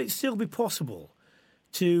 will it still be possible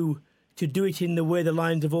to do it in the way the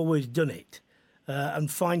Lions have always done it,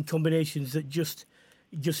 and find combinations that just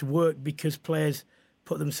work because players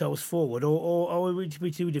put themselves forward, or will it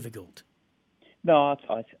be too difficult? No,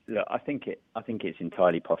 I think it's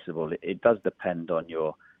entirely possible. It does depend on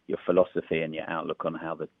your philosophy and your outlook on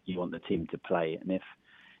how you want the team to play. And if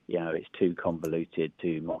it's too convoluted,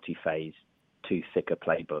 too multi-phase, too thick a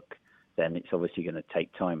playbook, then it's obviously going to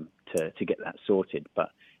take time to get that sorted. But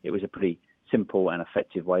it was a pretty simple and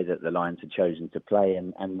effective way that the Lions had chosen to play,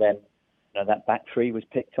 and then that back three was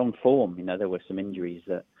picked on form. There were some injuries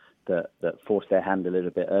that forced their hand a little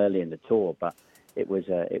bit early in the tour, but it was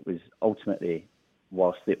ultimately,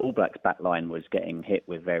 whilst the All Blacks back line was getting hit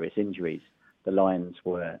with various injuries, the Lions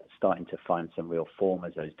were starting to find some real form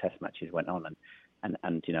as those test matches went on. And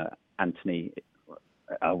Anthony,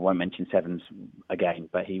 I won't mention Sevens again,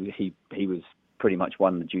 but he was pretty much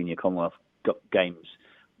won the Junior Commonwealth Games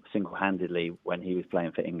single-handedly when he was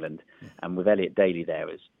playing for England. And with Elliot Daly there,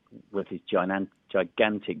 with his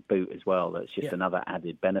gigantic boot as well, that's just another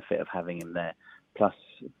added benefit of having him there. Plus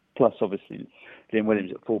obviously, Liam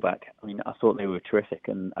Williams at fullback. I mean, I thought they were terrific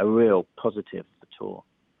and a real positive for the tour.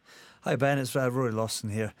 Hi Ben, it's Rory Lawson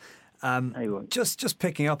here. Just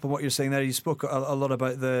picking up on what you're saying there, you spoke a lot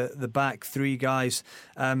about the back three guys.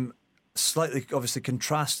 Slightly, obviously,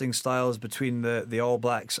 contrasting styles between the All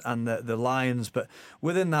Blacks and the Lions, but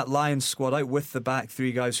within that Lions squad, out with the back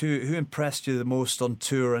three guys, who impressed you the most on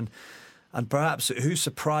tour, and perhaps who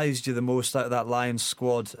surprised you the most out of that Lions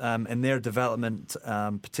squad in their development,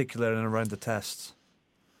 particularly and around the tests?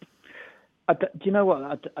 Do you know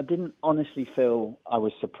what? I didn't honestly feel I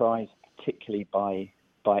was surprised, particularly by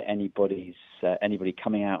anybody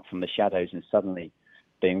coming out from the shadows and suddenly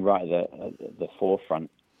being right at the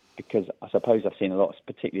forefront. Because I suppose I've seen a lot,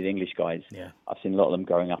 particularly the English guys, I've seen a lot of them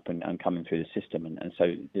growing up and coming through the system. And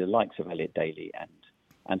so the likes of Elliot Daly and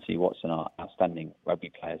Anthony Watson are outstanding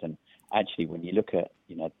rugby players. And actually, when you look at,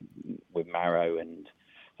 with Maro and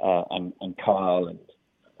Kyle and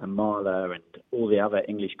Marla and all the other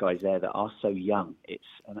English guys there that are so young, it's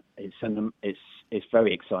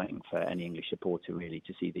very exciting for any English supporter really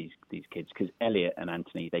to see these kids. Because Elliot and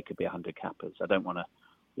Anthony, they could be 100 cappers. I don't want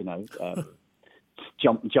to,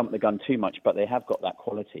 jump the gun too much, but they have got that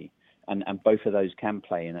quality, and both of those can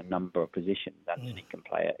play in a number of positions. Anthony can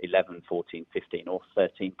play at 11, 14, 15 or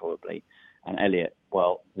 13 probably, and Elliot,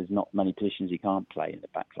 well, there's not many positions he can't play in the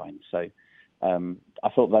back line. So I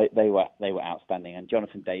thought they were outstanding. And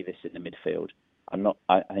Jonathan Davis in the midfield,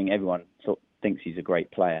 I think everyone thinks he's a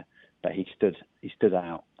great player, but he stood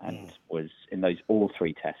out and was in those all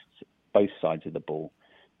three tests, both sides of the ball,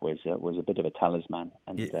 was a bit of a talisman,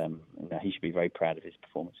 and he should be very proud of his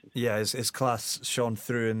performances. Yeah, his class shone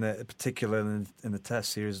through particularly in the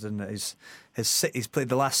Test series, didn't it? He's played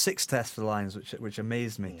the last 6 tests for the Lions, which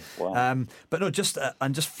amazed me. Wow. But no, just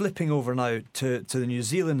flipping over now to the New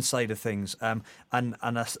Zealand side of things, and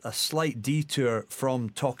a slight detour from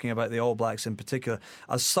talking about the All Blacks in particular,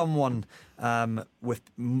 as someone with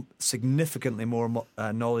significantly more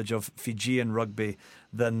knowledge of Fijian rugby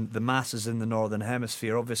than the masses in the Northern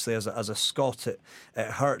Hemisphere. Obviously, as a Scot, it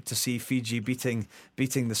hurt to see Fiji beating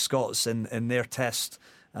the Scots in their test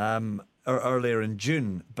earlier in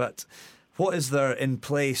June. But what is there in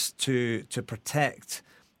place to protect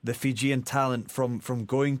the Fijian talent from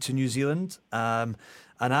going to New Zealand? And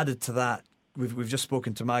added to that, we've just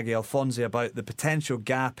spoken to Maggie Alfonsi about the potential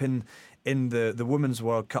gap in the Women's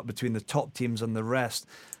World Cup between the top teams and the rest.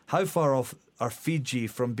 How far off are Fiji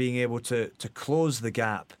from being able to close the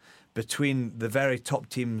gap between the very top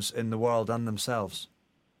teams in the world and themselves?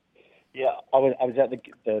 Yeah, I was at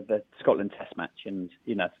the Scotland Test match, and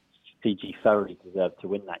Fiji thoroughly deserved to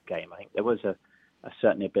win that game. I think there was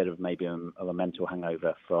certainly a bit of maybe of a mental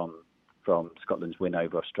hangover from Scotland's win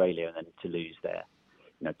over Australia, and then to lose their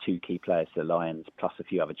 2 key players to the Lions, plus a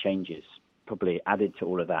few other changes, probably added to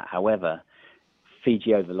all of that. However,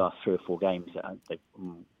 Fiji over the last 3 or 4 games, they've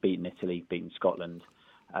beaten Italy, beaten Scotland,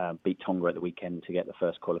 beat Tonga at the weekend to get the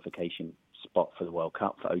first qualification spot for the World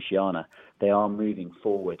Cup for Oceania. They are moving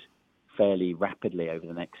forward fairly rapidly over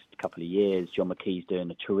the next couple of years. John McKee's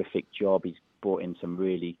doing a terrific job. He's brought in some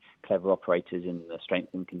really clever operators in the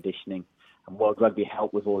strength and conditioning. And World Rugby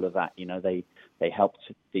helped with all of that. They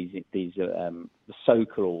helped these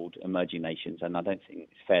so-called emerging nations, and I don't think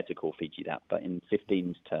it's fair to call Fiji that, but in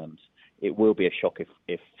 15's terms, it will be a shock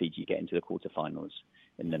if Fiji get into the quarterfinals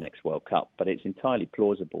in the next World Cup. But it's entirely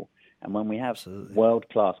plausible And when we have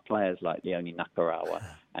world-class players like Leone Nakarawa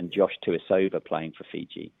and Josh Tuisova playing for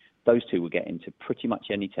Fiji, those two will get into pretty much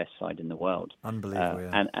any test side in the world. Unbelievable,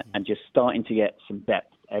 and just starting to get some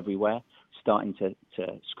depth everywhere, starting to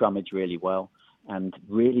scrummage really well. And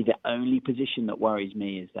really the only position that worries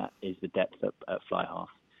me is the depth at fly half.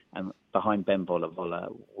 And behind Ben Vola,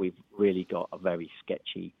 we've really got a very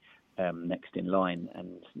sketchy next in line,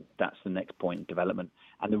 and that's the next point in development.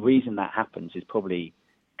 And the reason that happens is probably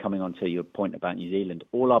coming on to your point about New Zealand.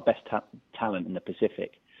 All our best talent in the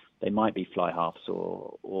Pacific, they might be fly halves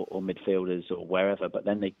or midfielders or wherever, but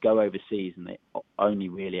then they go overseas and they only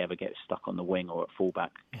really ever get stuck on the wing or at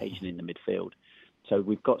fullback, occasionally in the midfield. So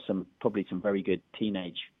we've got probably some very good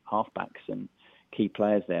teenage halfbacks and key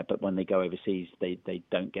players there, but when they go overseas, they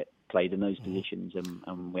don't get played in those positions,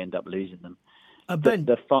 and we end up losing them. Ben,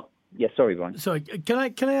 sorry, Ryan. Sorry, can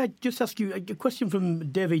I just ask you a question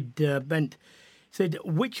from David Bent? Said,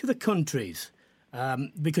 which of the countries,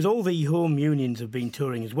 because all the home unions have been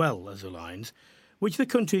touring as well as the Lions, which of the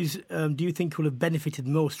countries do you think will have benefited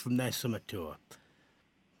most from their summer tour?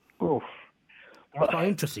 Oof. Quite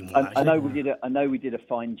interesting one, I know we did a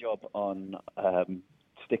fine job on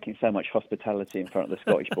sticking so much hospitality in front of the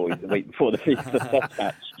Scottish boys the week before the FIFA test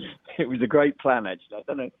match. It was a great plan, actually. I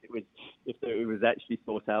don't know if it was actually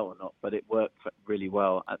thought out or not, but it worked really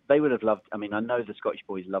well. They would have loved. I mean, I know the Scottish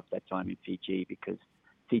boys loved their time in Fiji because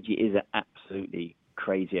Fiji is absolutely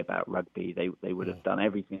crazy about rugby. They would have done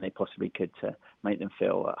everything they possibly could to make them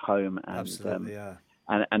feel at home. And, absolutely, yeah.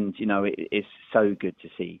 And you know, it's so good to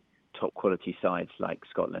see top quality sides like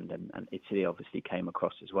Scotland and Italy obviously came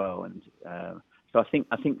across as well. And so I think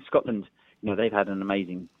Scotland, you know, they've had an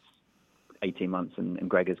amazing 18 months, and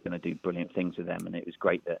Gregor's going to do brilliant things with them. And it was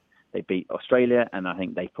great that they beat Australia, and I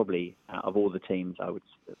think they probably, out of all the teams, I would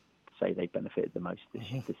say they benefited the most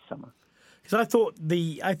this summer. Because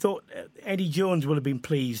I thought Eddie Jones would have been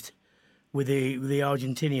pleased with the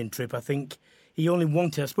Argentinian trip. I think he only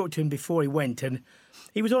wanted. I spoke to him before he went, and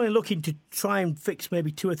he was only looking to try and fix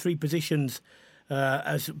maybe 2 or 3 positions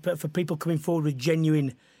for people coming forward with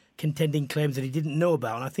genuine contending claims that he didn't know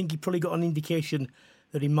about. And I think he probably got an indication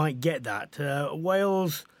that he might get that.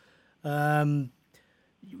 Wales, it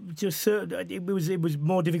was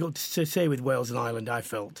more difficult to say with Wales and Ireland, I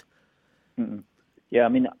felt. Mm-hmm. Yeah, I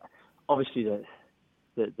mean, obviously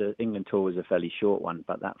the England tour was a fairly short one,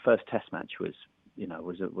 but that first Test match was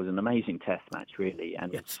an amazing Test match, really.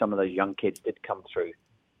 And yes, some of those young kids did come through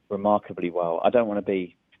remarkably well. I don't want to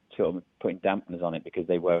be sort of putting dampeners on it because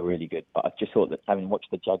they were really good, but I just thought that having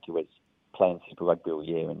watched the Jaguars playing Super Rugby all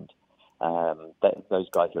year, and those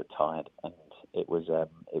guys looked tired, and it was a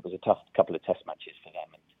tough couple of Test matches for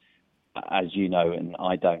them. And as you know, and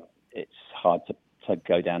I don't, it's hard to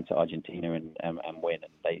go down to Argentina and win,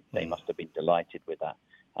 and they must have been delighted with that.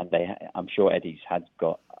 And I'm sure Eddie's had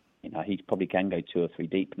got, you know, he probably can go 2 or 3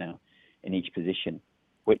 deep now in each position,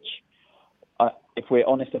 which, if we're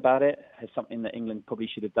honest about it, is something that England probably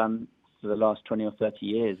should have done for the last 20 or 30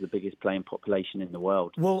 years, the biggest playing population in the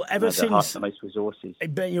world. Well, ever since... the most resources.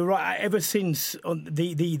 Ben, you're right. Ever since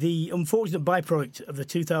the unfortunate byproduct of the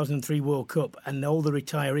 2003 World Cup and all the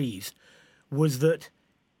retirees was that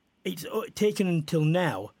it's taken until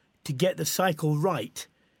now to get the cycle right,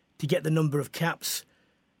 to get the number of caps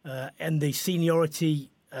and the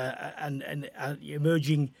seniority and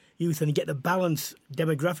emerging youth, and get the balance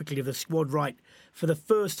demographically of the squad right for the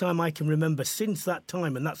first time I can remember since that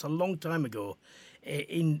time, and that's a long time ago.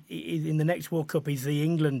 In the next World Cup, is the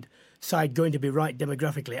England side going to be right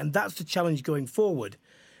demographically? And that's the challenge going forward,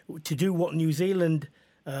 to do what New Zealand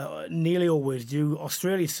nearly always do,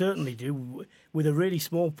 Australia certainly do, with a really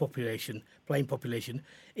small playing population,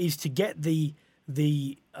 is to get the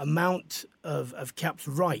amount of caps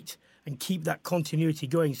right and keep that continuity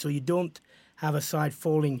going, so you don't have a side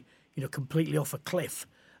falling, you know, completely off a cliff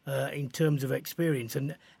in terms of experience,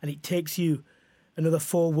 and it takes you another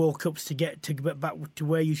 4 World Cups to get back to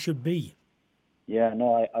where you should be. Yeah,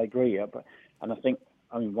 no, I agree. And I think,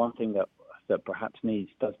 I mean, one thing that perhaps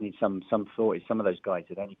does need some thought is some of those guys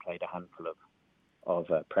had only played a handful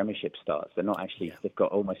of Premiership starts. They're not actually, they've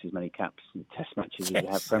got almost as many caps in Test matches as they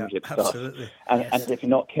have Premiership starts. Absolutely. And if you're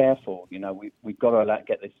not careful, you know, we've got to allow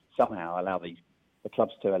the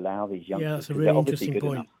clubs to allow these youngsters. Yeah, that's a really interesting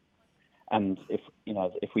point. Enough. And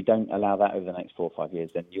if we don't allow that over the next 4 or 5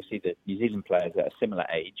 years, then you'll see the New Zealand players at a similar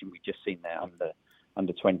age, and we've just seen their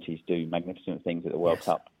under 20s do magnificent things at the World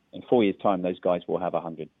Cup. In 4 years' time, those guys will have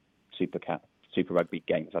 100 Super Rugby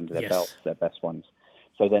games under their belts, their best ones.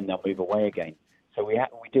 So then they'll move away again. So we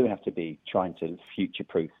do have to be trying to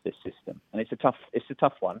future-proof this system, and it's a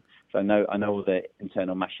tough one. So I know all the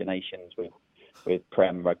internal machinations with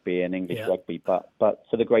Prem rugby and English rugby, but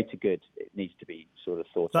for the greater good, it needs to be sort of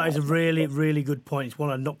thought. That is a really, really good point. It's one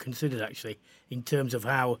I've not considered actually, in terms of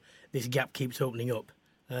how this gap keeps opening up.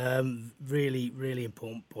 Really, really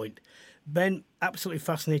important point. Ben, absolutely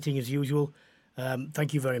fascinating as usual.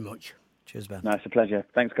 Thank you very much. Cheers, Ben. No, it's a pleasure.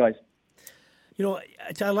 Thanks, guys. You know,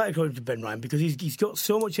 I like talking to Ben Ryan because he's got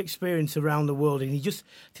so much experience around the world, and he just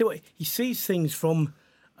tell you what, he sees things from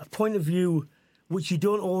a point of view which you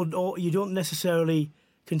don't necessarily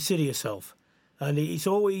consider yourself, and he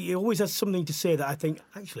always has something to say that I think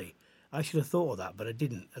actually I should have thought of that, but I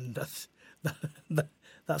didn't, and that's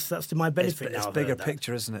to my benefit. It's bigger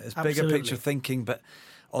picture, isn't it? It's Absolutely. bigger picture thinking. But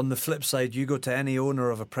on the flip side, you go to any owner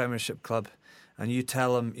of a Premiership club and you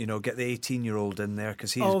tell him, get the 18-year-old in there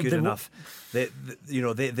because he's good enough.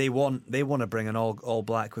 They want to bring an all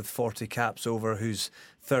black with 40 caps over who's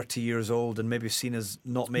 30 years old and maybe seen as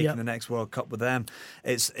not making the next World Cup with them.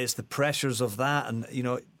 It's the pressures of that, and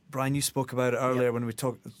Brian, you spoke about it earlier when we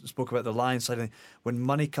spoke about the Lions side. When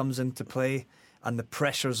money comes into play and the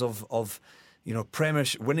pressures of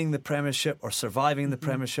winning the Premiership or surviving the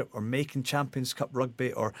Premiership or making Champions Cup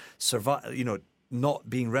rugby or not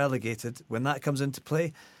being relegated, when that comes into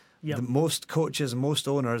play, most coaches and most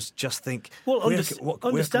owners just think, where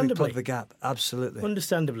can we plug the gap? Absolutely.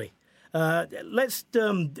 Understandably. Let's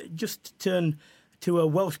just turn to a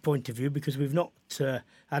Welsh point of view, because we've not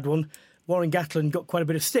had one. Warren Gatland got quite a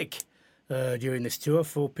bit of stick during this tour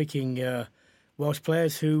for picking Welsh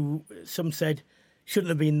players who some said shouldn't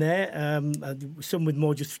have been there, some with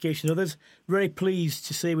more justification than others. Very pleased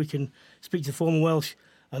to see we can speak to former Welsh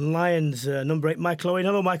and Lions number 8, Michael Owen.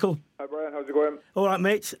 Hello, Michael. Hi, Brian. How's it going? All right,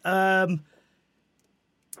 mate. Well,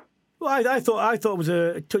 I thought it was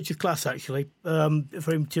a touch of class actually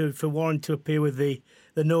for Warren to appear with the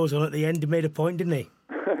nose on at the end. He made a point, didn't he?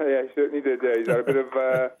 Yeah, he certainly did. Yeah, he's had a bit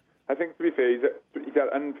of. I think to be fair, he's had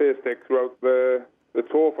unfair stick throughout the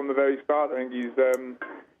tour from the very start. I think he's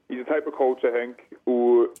the type of coach, I think,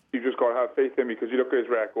 who you just got to have faith in, because you look at his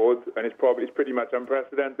record and it's pretty much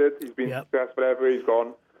unprecedented. He's been successful wherever he's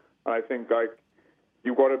gone, and I think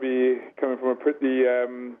you've got to be coming from a pretty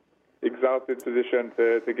exalted position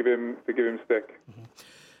to give him stick. Mm-hmm.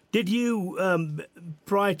 Did you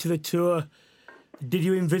prior to the tour? Did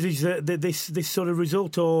you envisage this sort of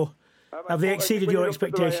result, or have they exceeded your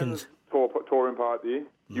expectations? Touring party,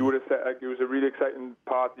 you would have said it was a really exciting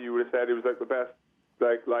party. You would have said it was the best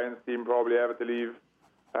Lions team probably ever to leave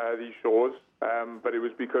these shores. But it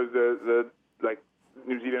was because the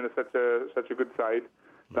New Zealand is such a good side.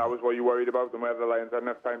 That was what you worried about, and whether the Lions had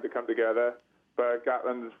enough time to come together. But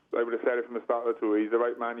Gatland, I would have said it from the start of the tour, he's the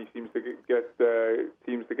right man. He seems to get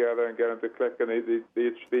teams together and get them to click, and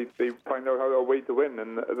they find out a way to win,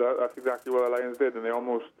 and that's exactly what the Lions did, and they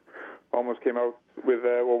almost came out with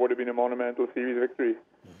what would have been a monumental series victory.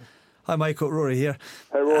 Hi, Michael. Rory here.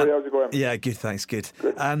 Hey, Rory. How's it going? Yeah, good. Thanks. Good.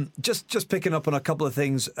 Just picking up on a couple of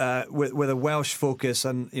things with a Welsh focus,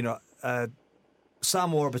 and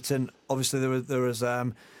Sam Warburton. Obviously, there was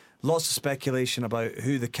lots of speculation about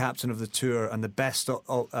who the captain of the tour and the best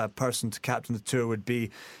person to captain the tour would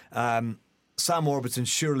be. Sam Warburton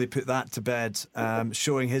surely put that to bed,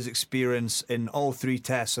 showing his experience in all 3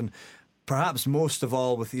 tests, and perhaps most of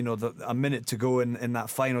all with a minute to go in that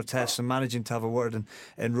final test, and managing to have a word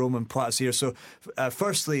in Roman Platts here. So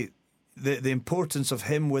firstly, the importance of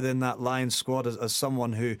him within that Lions squad as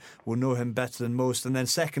someone who will know him better than most, and then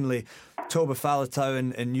secondly, Toba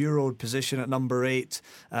Faletau in Euro position at number 8.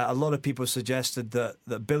 A lot of people suggested that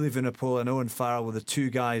Billy Vunipola and Owen Farrell were the 2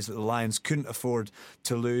 guys that the Lions couldn't afford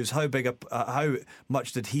to lose. How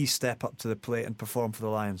much did he step up to the plate and perform for the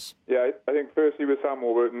Lions? Yeah, I think firstly with Sam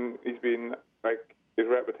Warburton, he's been his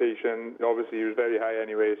reputation. Obviously, he was very high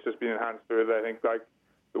anyway. It's just been enhanced further. I think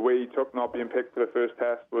the way he took not being picked for the first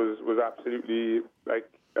test was absolutely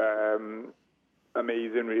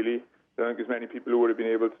amazing. Really. I don't think there's many people who would have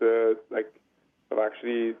been able to have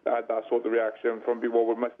actually had that sort of reaction from people.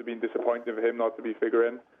 What must have been disappointing for him not to be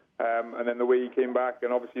figuring. And then the way he came back,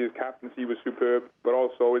 and obviously his captaincy was superb, but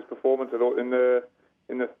also his performance. I thought in the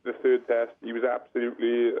third test he was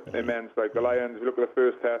absolutely immense. The Lions, if you look at the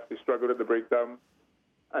first test, they struggled at the breakdown,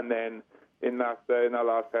 and then in that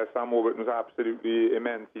last test, Sam Warburton was absolutely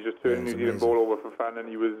immense. He just turned New Zealand ball over for fun, and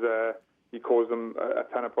he caused them a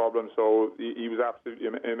ton of problems. So he was absolutely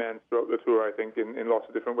immense throughout the tour, I think, in lots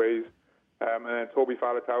of different ways. And then Toby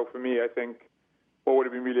Faletau, for me, I think what would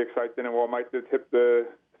have been really exciting and what might have tipped the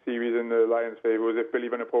series in the Lions' favour was if Billy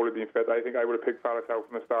Vunipola had been fit. I think I would have picked Faletau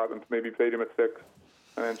from the start and maybe played him at 6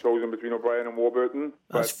 and then chosen between O'Brien and Warburton.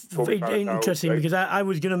 That's interesting, because I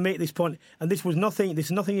was going to make this point, and this is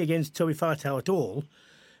nothing against Toby Faletau at all,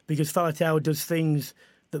 because Faletau does things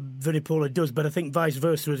that Vunipola does, but I think vice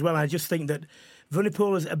versa as well. I just think that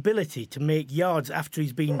Vunipola's ability to make yards after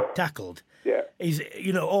he's been tackled is,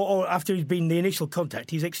 or after he's been the initial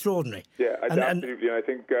contact, he's extraordinary. Yeah, absolutely. And I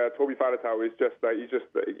think Toby Faletau is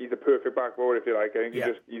he's a perfect back rower, if you like. I think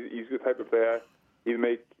he's the type of player. He'll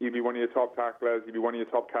be one of your top tacklers. He'll be one of your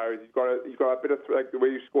top carries. He's got a bit of, like the way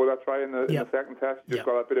you scored that try in the second test. He's just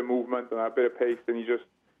got a bit of movement and a bit of pace, and he's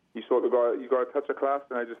got a touch of class.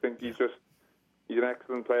 And I just think he's an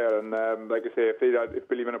excellent player. And like I say, if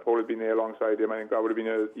Billy Vunipola had been there alongside him, I think that would have been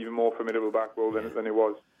an even more formidable back row than it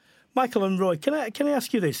was. Michael and Roy, can I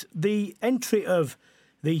ask you this? The entry of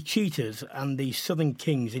the Cheetahs and the Southern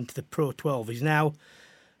Kings into the Pro 12 is now,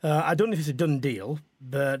 I don't know if it's a done deal,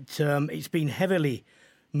 but it's been heavily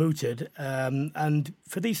mooted. And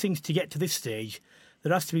for these things to get to this stage,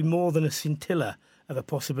 there has to be more than a scintilla of a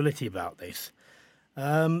possibility about this.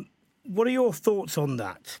 What are your thoughts on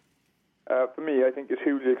that? For me, I think it's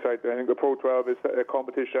hugely exciting. I think the Pro 12 is a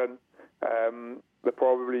competition that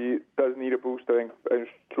probably does need a boost. I think I'm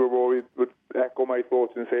sure Rory would echo my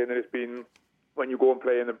thoughts in saying that it's been, when you go and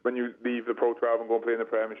play when you leave the Pro 12 and go and play in the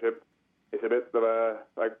Premiership, it's a bit of a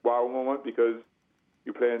wow moment, because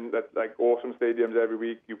you play in awesome stadiums every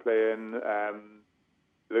week. You play in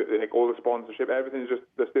all the sponsorship, everything's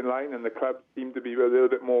just in line, and the clubs seem to be a little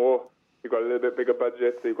bit more. You've got a little bit bigger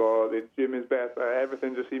budget. The gym is better.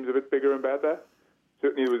 Everything just seems a bit bigger and better.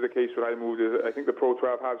 Certainly, it was the case when I moved. I think the Pro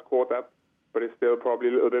 12 has caught up, but it's still probably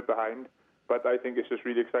a little bit behind. But I think it's just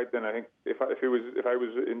really exciting. I think if I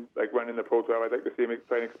was in running the Pro 12, I'd like to see him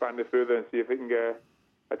try and expand it further and see if we can get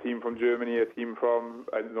a team from Germany, a team from,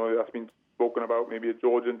 I don't know, that's been spoken about, maybe a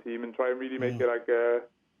Georgian team, and try and really make it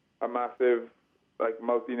a massive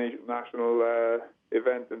multinational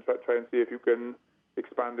event, and try and see if you can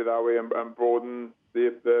expand it that way and broaden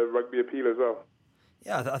the rugby appeal as well.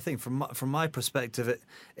 Yeah, I think from my perspective,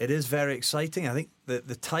 it is very exciting. I think the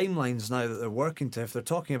timelines now that they're working to, if they're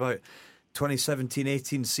talking about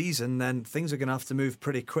 2017-18 season, then things are going to have to move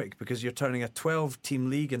pretty quick, because you're turning a 12-team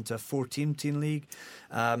league into a 14-team league.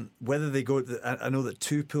 Whether they go, I know that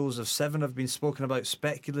 2 pools of 7 have been spoken about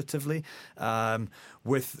speculatively,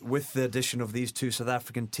 with the addition of these 2 South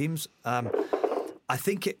African teams. I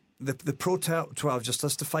think the Pro 12 just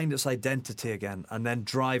has to find its identity again and then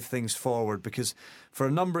drive things forward, because for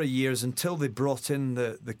a number of years, until they brought in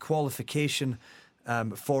the qualification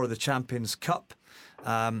for the Champions Cup,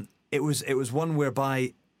 it was one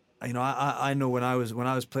whereby, I know when I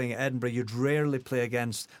was playing at Edinburgh, you'd rarely play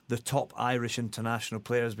against the top Irish international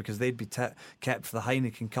players, because they'd be kept for the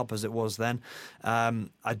Heineken Cup as it was then.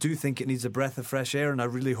 I do think it needs a breath of fresh air, and I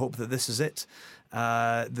really hope that this is it.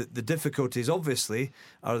 The difficulties obviously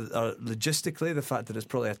are logistically, the fact that it's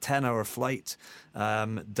probably a 10-hour flight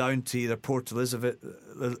down to either Port Elizabeth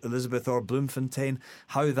or Bloemfontein.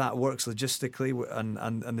 How that works logistically,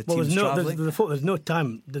 and the teams travelling. There's no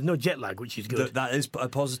time, there's no jet lag, which is good. That is a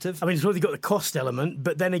positive. I mean, it's really got the cost element,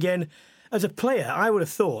 but then again, as a player, I would have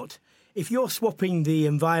thought if you're swapping the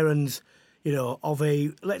environs, of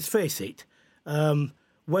a, let's face it,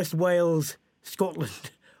 West Wales,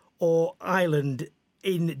 Scotland, or Ireland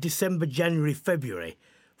in December, January, February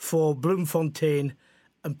for Bloemfontein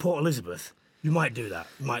and Port Elizabeth, you might do that.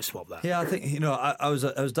 You might swap that. Yeah, I think, I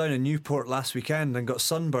was down in Newport last weekend and got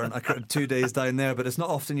sunburnt. I got 2 days down there, but it's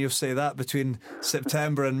not often you'll say that between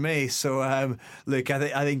September and May. So, look,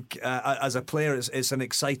 I think as a player, it's an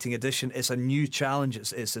exciting addition. It's a new challenge.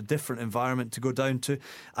 It's a different environment to go down to.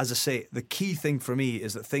 As I say, the key thing for me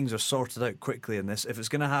is that things are sorted out quickly in this. If it's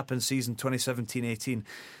going to happen season 2017-18,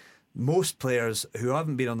 most players who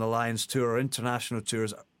haven't been on the Lions tour or international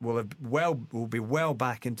tours will be well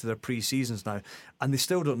back into their pre-seasons now, and they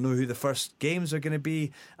still don't know who the first games are going to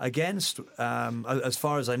be against, as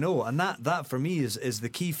far as I know. And that for me is the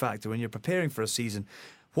key factor when you're preparing for a season.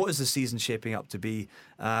 What is the season shaping up to be?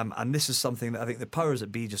 And this is something that I think the powers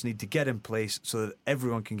that be just need to get in place so that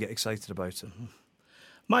everyone can get excited about it.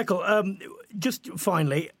 Michael, just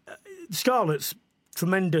finally, Scarlet's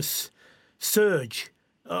tremendous surge,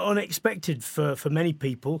 unexpected for many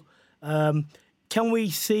people. Are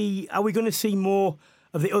we going to see more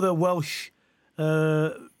of the other Welsh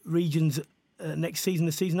regions next season,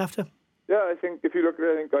 the season after? Yeah, I think if you look at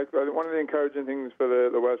it, I think one of the encouraging things for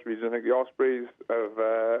the Welsh region, I think the Ospreys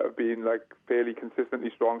have been fairly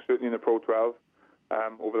consistently strong, certainly in the Pro 12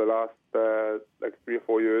 over the last 3 or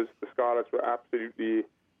 4 years. The Scarlets were absolutely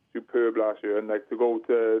superb last year, and to go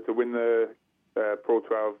to win the Pro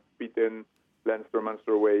 12, beating Leinster and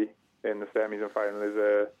Munster away in the semis and final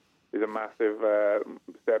is a massive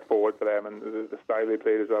step forward for them, and the style they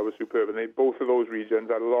played as well was superb. And both of those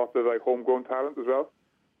regions had a lot of homegrown talent as well.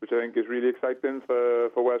 which I think is really exciting for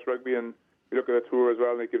Welsh rugby. And you look at the tour as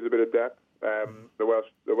well, and it gives a bit of depth. The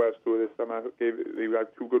Welsh tour this summer they had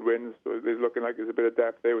 2 good wins, so it's looking like there's a bit of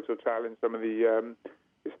depth there, which will challenge some of the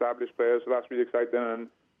established players. So that's really exciting. And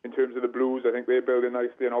in terms of the Blues, I think they're building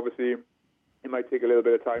nicely, and obviously it might take a little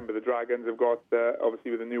bit of time, but the Dragons have got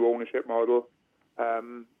obviously with the new ownership model,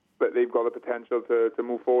 but they've got the potential to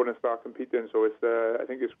move forward and start competing. So it's I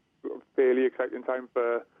think it's a fairly exciting time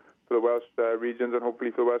for the Welsh regions and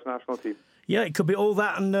hopefully for the Welsh national team. Yeah, it could be all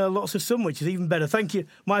that and lots of sun, which is even better. Thank you,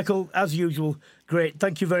 Michael, as usual. Great.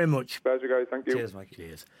 Thank you very much. Pleasure, guys. Thank you. Cheers, Mike.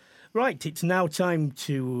 Cheers. Right, it's now time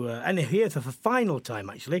to, and here for the final time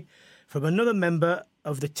actually, from another member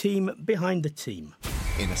of the team behind the team.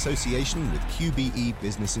 In association with QBE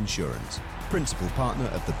Business Insurance, principal partner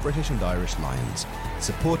of the British and Irish Lions,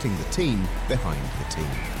 supporting the team behind the team.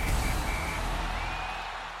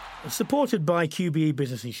 Supported by QBE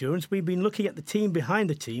Business Insurance, we've been looking at the team behind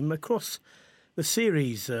the team across the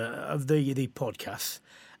series of the podcasts.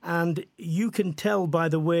 And you can tell by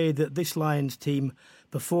the way that this Lions team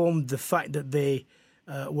performed, the fact that they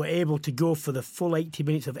were able to go for the full 80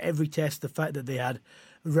 minutes of every test, the fact that they had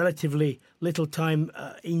relatively little time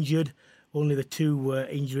injured, only the 2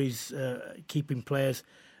 injuries keeping players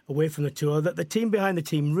away from the tour, that the team behind the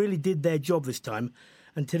team really did their job this time.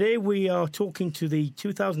 And today we are talking to the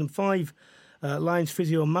 2005 Lions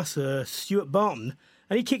physio master, Stuart Barton,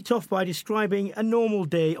 and he kicked off by describing a normal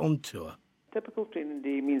day on tour. Typical training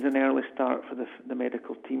day means an early start for the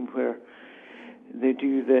medical team where they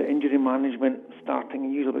do the injury management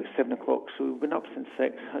starting usually about 7 o'clock. So we've been up since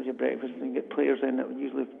 6, has your breakfast, and you get players in at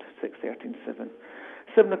usually 6:30 and 7.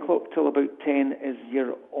 7 o'clock till about 10 is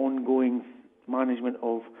your ongoing management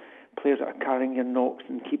of players that are carrying your knocks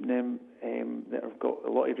and keeping them that have got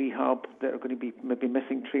a lot of rehab, that are going to be maybe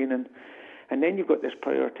missing training. And then you've got this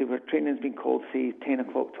priority where training's been called, say, 10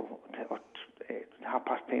 o'clock or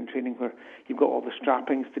 10:30 training, where you've got all the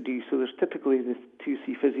strappings to do. So there's typically the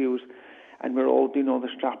 2C physios, and we're all doing all the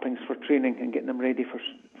strappings for training and getting them ready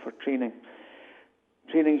for training.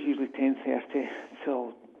 Training's usually 10:30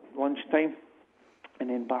 till lunchtime, and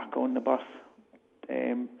then back on the bus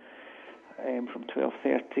from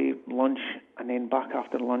 12:30, lunch, and then back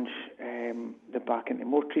after lunch, they're back into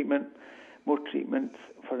more treatment,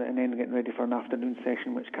 and then getting ready for an afternoon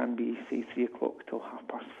session, which can be, say, 3 o'clock till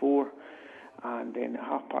 4:30, and then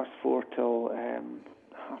 4:30 till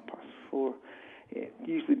 4:30.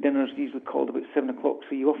 Usually dinner's usually called about 7 o'clock,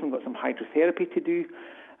 so you often got some hydrotherapy to do,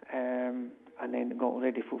 and then got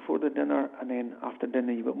ready for the dinner, and then after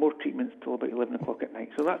dinner you've got more treatments till about 11 o'clock at night.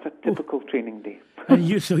 So that's a typical training day.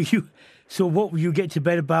 And so what, you get to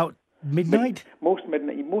bed about midnight? Most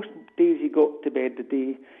midnight. Most days you got to bed the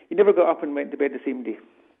day. You never got up and went to bed the same day.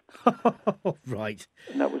 Right.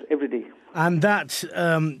 And that was every day. And that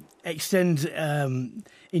extends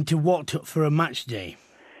into what for a match day?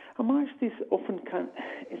 A match day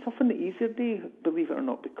it's often the easier day, believe it or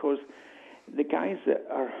not, because the guys that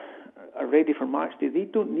are ready for match day, they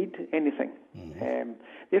don't need anything. Mm-hmm.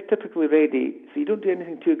 They're typically ready, so you don't do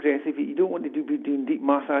anything too aggressive. You don't want to be doing deep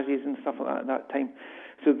massages and stuff like that at that time.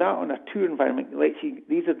 So that on a tour environment lets you.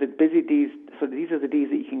 These are the busy days. So these are the days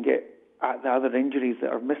that you can get at the other injuries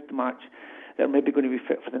that are missed the match, that are maybe going to be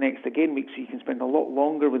fit for the next again week. So you can spend a lot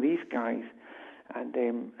longer with these guys.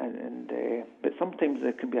 But sometimes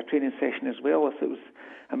there can be a training session as well. If it was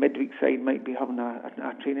a midweek side, might be having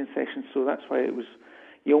a training session. So that's why it was.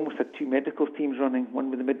 You almost had 2 medical teams running,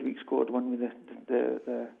 one with the midweek squad, one with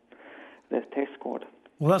the test squad.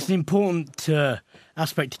 Well, that's an important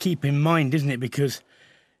aspect to keep in mind, isn't it? Because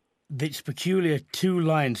it's peculiar to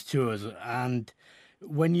Lions tours, and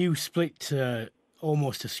when you split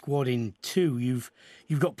almost a squad in 2, you've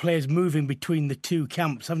got players moving between the 2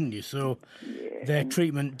 camps, haven't you? So their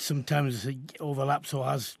treatment sometimes overlaps or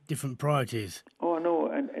has different priorities. Oh, no,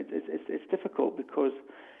 and it's difficult because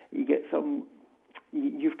you get some.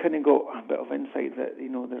 You've kind of got a bit of insight that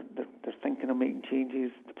they're thinking of making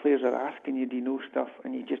changes. The players are asking you, do you know stuff,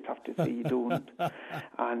 and you just have to say you don't.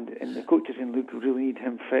 and the coaches in look, we really need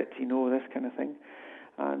him fit, this kind of thing.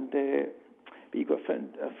 And but you've got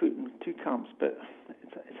a foot in 2 camps. But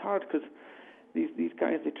it's hard because these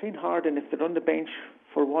guys, they train hard, and if they're on the bench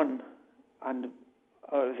for one, and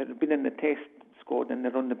if they've been in the test squad and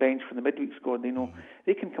they're on the bench for the midweek squad,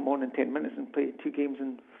 they can come on in 10 minutes and play 2 games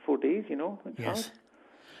in 4 days. It's yes.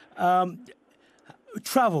 Hard.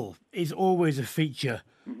 Travel is always a feature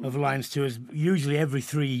of Lions tours, usually every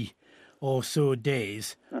 3 or so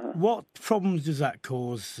days. Uh-huh. What problems does that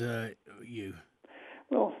cause you?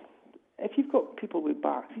 Well, if you've got people with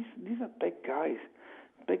backs, these are big guys,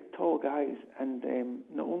 big tall guys, and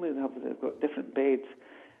not only have they got different beds,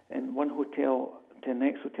 in one hotel to the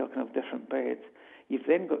next hotel can have different beds. You've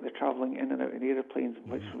then got the travelling in and out in aeroplanes,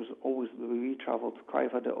 which was always the way we travelled.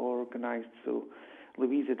 Clive had it all organised, so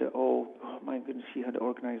Louise had it all. Oh my goodness, she had it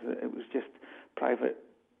organised. It was just private.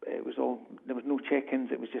 It was all. There was no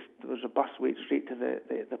check-ins. It was just there was a bus wait straight to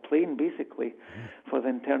the plane basically for the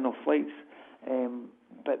internal flights.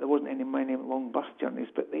 But there wasn't any long bus journeys.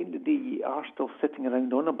 But at the end of the day, you are still sitting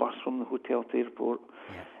around on a bus from the hotel to the airport.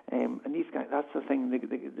 Yeah. And these guys, that's the thing.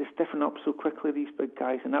 They stiffen up so quickly, these big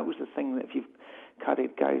guys. And that was the thing that if you've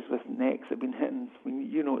carried guys with necks that have been hitting,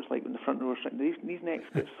 you know, it's like when the front row are sitting. These necks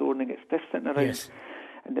get sore and they get stiff sitting around. Yes.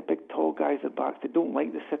 And the big tall guys at back, they don't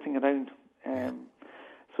like the sitting around.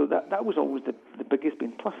 So that was always the biggest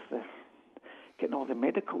been. Plus getting all the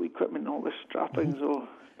medical equipment and all the strappings.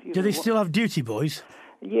 Do they still have duty boys?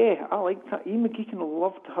 Yeah, I like that. Ian McGeechan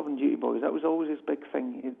loved having duty boys. That was always his big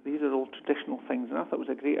thing. These are all traditional things, and I thought it was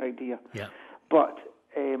a great idea. Yeah. But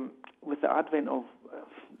with the advent of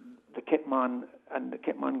the kit man and the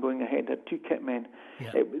kit man going ahead, there 2 kit men,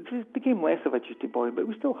 it became less of a duty boy, but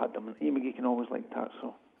we still had them. And Ian McGeechan always liked that.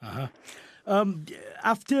 So.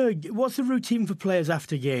 After, what's the routine for players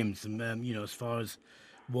after games? You know, as far as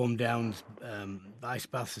warm downs, ice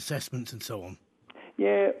baths, assessments, and so on.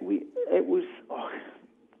 Yeah, it was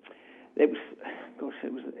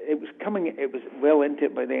coming. It was well into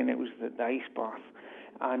it by then. It was the ice bath,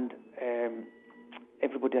 and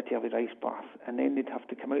everybody had to have their ice bath, and then they'd have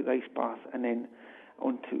to come out the ice bath, and then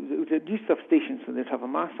onto. They used to have stations, so they'd have a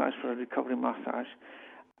massage for a recovery massage,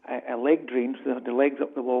 a leg drain, so they had the legs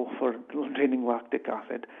up the wall for draining lactic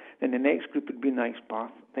acid. Then the next group would be in the ice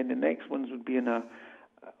bath. Then the next ones would be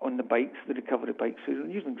on the bikes, the recovery bikes. So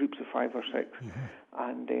usually groups of 5 or 6,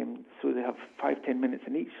 and so they have 5-10 minutes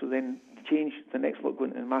in each. So then change the next lot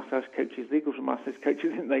going into the massage couches. They go from massage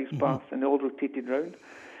couches in the ice bath, and they all rotated round.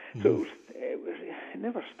 So it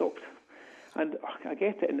never stopped. And I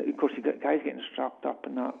get it. And of course you got guys getting strapped up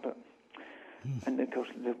and that, but and of course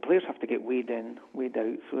the players have to get weighed in, weighed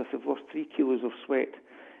out. So if they've lost 3 kilos of sweat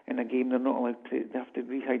in a game, they're not allowed to. They have to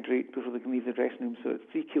rehydrate before they can leave the dressing room. So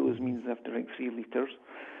 3 kilos means they have to drink 3 litres,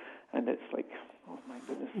 and it's like, oh my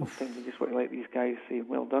goodness! Sometimes you just want to let these guys say,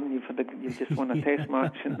 "Well done, you've just won a test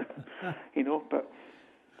match," and you know. But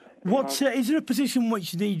is there a position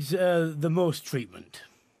which needs the most treatment?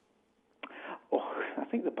 Oh, I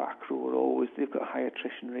think the back row are always. They've got a high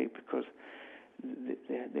attrition rate because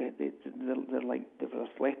they're like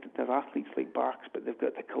they're athletes like backs, but they've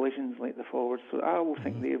got the collisions like the forwards. So I always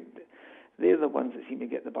think they're the ones that seem to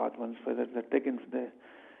get the bad ones. Whether they're digging for the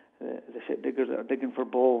shit diggers that are digging for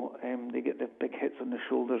ball, they get the big hits on the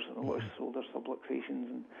shoulders, a lot of shoulder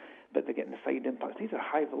subluxations, but they're getting the side impacts. These are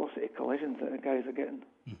high velocity collisions that the guys are getting.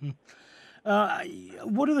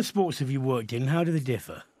 What other sports have you worked in? How do they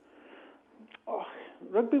differ? Oh,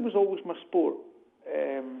 rugby was always my sport.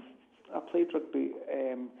 I played rugby,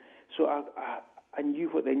 so I knew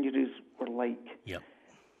what the injuries were like. Yep.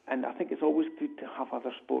 And I think it's always good to have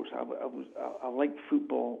other sports. I like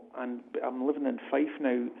football, and I'm living in Fife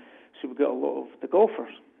now, so we've got a lot of the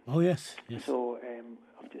golfers. Oh yes. So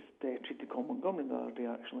I've just treated Colin Montgomery the other day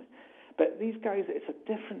actually. But these guys, it's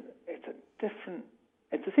the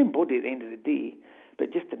same body at the end of the day,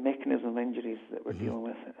 but just the mechanism of injuries that we're dealing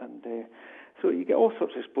with, and so you get all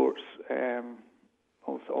sorts of sports.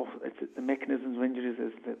 Also, it's the mechanisms of injuries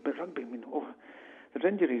but rugby. I mean, there's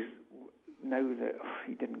injuries now that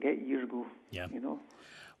he didn't get years ago. Yeah. You know.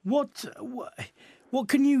 What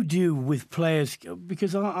can you do with players?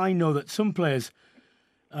 Because I know that some players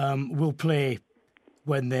will play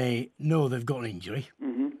when they know they've got an injury,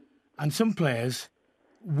 and some players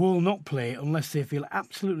will not play unless they feel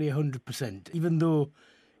absolutely 100%. Even though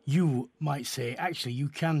you might say, actually, you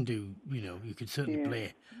can do. You could certainly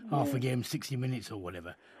play half a game, 60 minutes or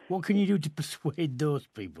whatever. What can you do to persuade those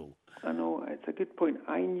people? I know, it's a good point.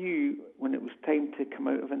 I knew when it was time to come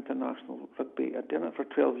out of international rugby. I'd done it for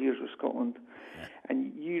 12 years with Scotland. Yeah.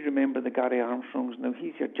 And you remember the Gary Armstrongs. Now,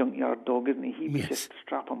 he's your junkyard dog, isn't he? He would just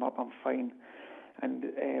strap him up, I'm fine.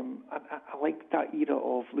 And I liked that era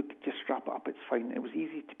of, look, just strap it up, it's fine. It was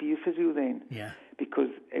easy to be a physio then. Yeah.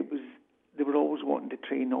 Because they were always wanting to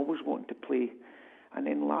train, always wanting to play. And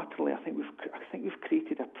then laterally, I think we've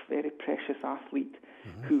created a very precious athlete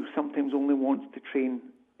who sometimes only wants to train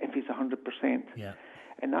if he's 100%. Yeah.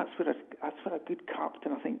 And that's where a good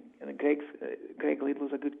captain. I think Greg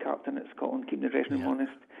Laidlow's a good captain at Scotland, keeping the dressing room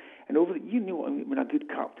honest. And when a good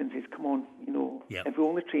captain says, "Come on, if we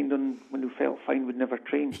only trained on when we felt fine, we'd never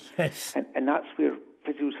train." Yes. And that's where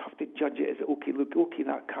physios have to judge it as, okay,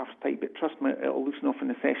 that calf's tight, but trust me, it'll loosen off in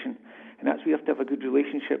the session. And that's where you have to have a good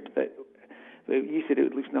relationship that You said it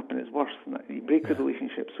would loosen up and it's worse. And you break the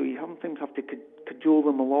relationship, so you sometimes have to cajole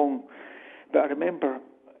them along. But I remember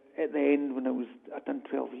at the end when I'd done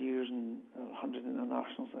 12 years and 100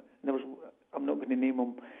 internationals. There was, I'm not going to name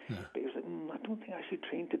him, but he was like, I don't think I should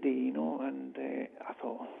train today, you know. And I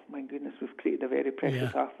thought, oh, my goodness, we've created a very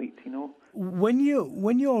precious athlete, you know. When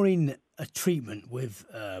you're in a treatment with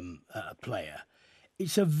a player,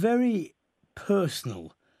 it's a very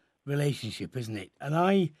personal relationship, isn't it? And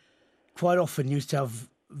I quite often used to have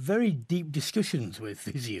very deep discussions with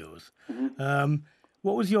physios. Mm-hmm.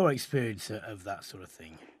 What was your experience of that sort of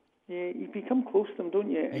thing? Yeah, you become close to them, don't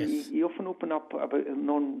you? Yes. And you often open up about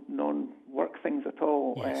non-work things at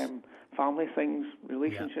all, Yes. Family things,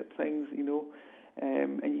 relationship things, you know,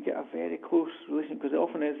 and you get a very close relationship because it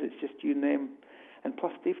often is. It's just you and them, and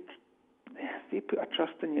plus they put a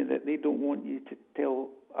trust in you that they don't want you to tell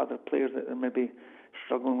other players that they're maybe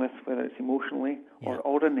struggling with, whether it's emotionally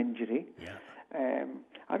or an injury. Yeah.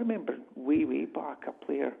 I remember way back a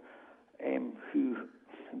player who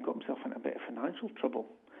got himself in a bit of financial trouble.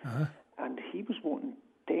 Uh-huh. And he was wanting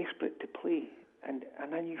desperate to play, and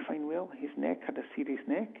then you find, well, his neck had a serious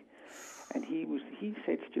neck, and he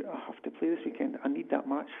said, Stuart, I have to play this weekend. I need that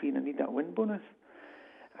match fee and I need that win bonus.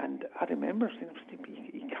 And I remember saying,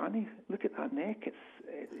 you can't look at that neck.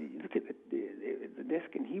 Look at the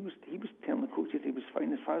disc, and he was telling the coaches he was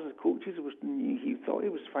fine. As far as the coaches knew, he thought he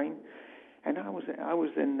was fine, and I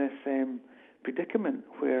was in this predicament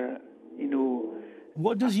where, you know.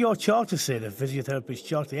 What does your charter say, the physiotherapist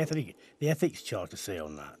charter, the ethics charter say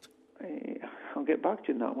on that? I'll get back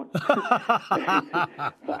to you on that one.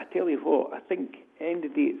 But I tell you what, I think at the end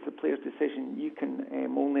of the day, it's the player's decision. You can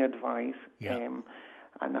only advise. Yeah.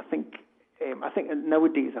 And I think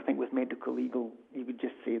nowadays, I think with medical legal, you would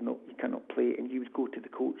just say, no, you cannot play, and you would go to the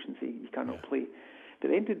coach and say, you cannot play. But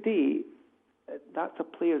at the end of the day, that's a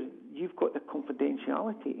player. You've got the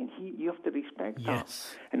confidentiality, and you have to respect that.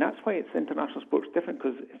 And that's why it's international sports different,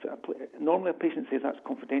 because normally a patient says that's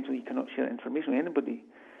confidential, you cannot share information with anybody.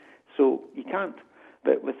 So you can't.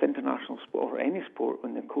 But with international sport or any sport,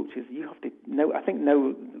 when the coaches, you have to now. I think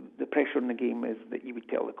now the pressure in the game is that you would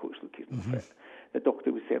tell the coach, look, he's not fit. The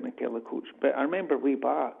doctor would certainly tell the coach. But I remember way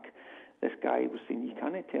back, this guy was saying, you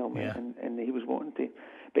can't tell me, and he was wanting to.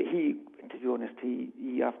 But he, to be honest,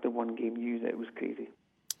 he after one game knew that it was crazy.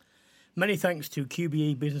 Many thanks to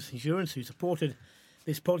QBE Business Insurance, who supported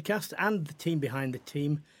this podcast, and the team behind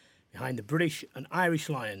the British and Irish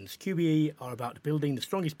Lions. QBE are about building the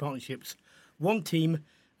strongest partnerships, one team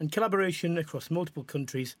and collaboration across multiple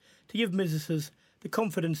countries to give businesses the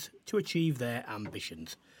confidence to achieve their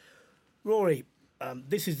ambitions. Rory,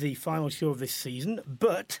 this is the final show of this season,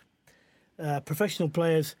 but professional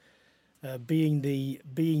players, being the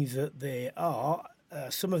beings that they are,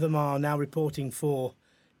 some of them are now reporting for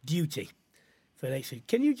duty for next season.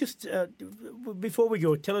 Can you just, before we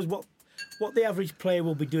go, tell us what the average player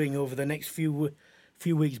will be doing over the next few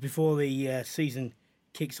weeks before the season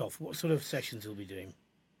kicks off? What sort of sessions will be doing?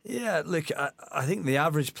 Yeah, look, I think the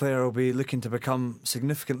average player will be looking to become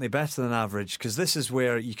significantly better than average, because this is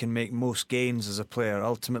where you can make most gains as a player.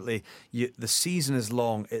 Ultimately, the season is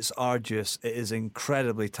long, it's arduous, it is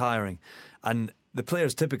incredibly tiring, and the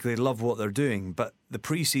players typically love what they're doing, but the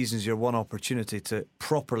pre-season is your one opportunity to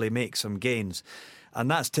properly make some gains. And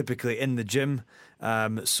that's typically in the gym.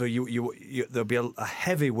 So there'll be a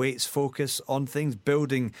heavy weights focus on things,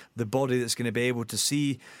 building the body that's going to be able to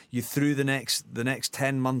see you through the next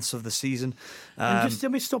 10 months of the season. And just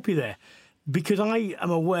let me stop you there, because I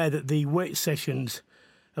am aware that the weight sessions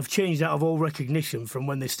have changed out of all recognition from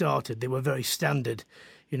when they started. They were very standard,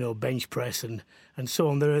 bench press and so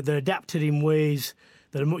on. They're adapted in ways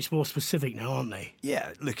that are much more specific now, aren't they?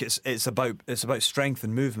 Yeah, look, it's about strength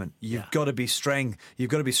and movement. You've got to be You've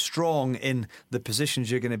got to be strong in the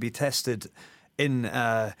positions you're going to be tested in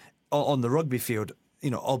on the rugby field.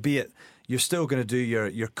 Albeit you're still going to do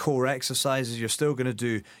your core exercises. You're still going to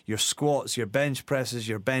do your squats, your bench presses,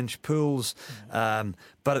 your bench pulls. But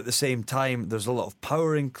at the same time, there's a lot of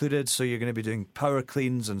power included. So you're going to be doing power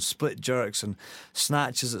cleans and split jerks and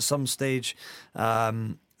snatches at some stage.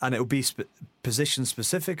 And it will be position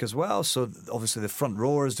specific as well. So obviously the front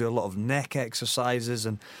rowers do a lot of neck exercises,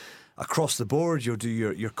 and across the board you'll do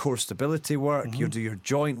your core stability work, you'll do your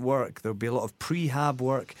joint work. There'll be a lot of prehab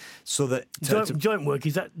work, so that joint work,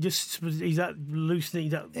 is that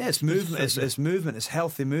loosening? It's movement. It's movement. It's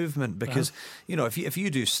healthy movement, because if you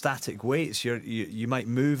do static weights, you might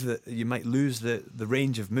lose the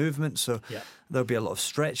range of movement. So there'll be a lot of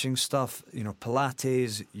stretching stuff.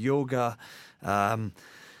 Pilates, yoga.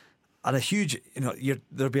 And a huge,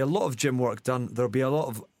 there'll be a lot of gym work done. There'll be a lot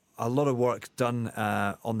of a lot of work done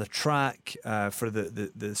on the track for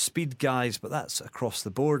the speed guys, but that's across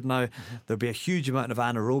the board now. There'll be a huge amount of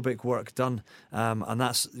anaerobic work done, and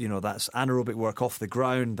that's anaerobic work off the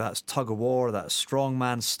ground. That's tug of war, that's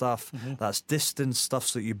strongman stuff, that's distance stuff.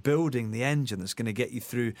 So you're building the engine that's going to get you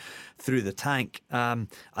through the tank. And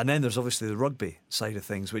then there's obviously the rugby side of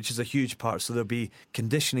things, which is a huge part. So there'll be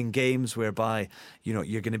conditioning games whereby you're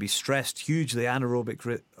going to be stressed hugely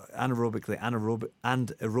anaerobically and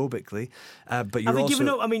aerobically, but you're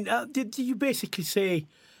also given up. did you basically say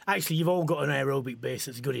actually you've all got an aerobic base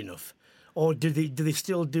that's good enough, or do they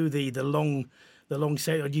still do the long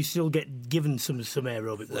set, or do you still get given some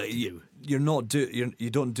aerobic work to do? You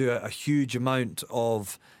don't do a huge amount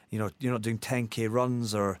of, you're not doing 10k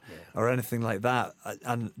runs or anything like that,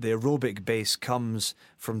 and the aerobic base comes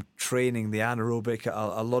from training the anaerobic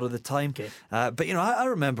a lot of the time. Okay. But I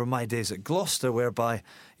remember my days at Gloucester whereby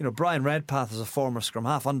Brian Redpath, as a former scrum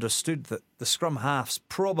half, understood that the scrum halves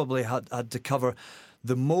probably had to cover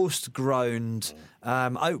the most ground,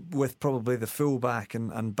 out with probably the fullback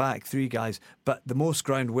and back three guys, but the most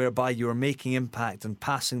ground whereby you were making impact and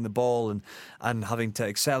passing the ball and having to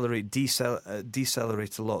accelerate,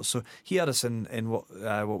 decelerate a lot. So he had us in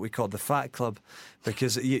what we called the Fat Club,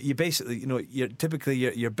 because you basically, you're typically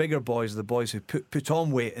your bigger boys are the boys who put on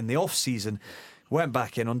weight in the off season. Went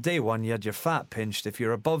back in on day one, you had your fat pinched. If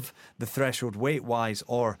you're above the threshold weight-wise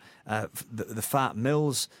or the fat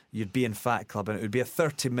mills, you'd be in Fat Club, and it would be a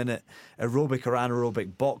 30-minute aerobic or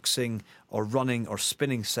anaerobic boxing or running or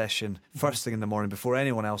spinning session first thing in the morning before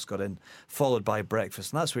anyone else got in, followed by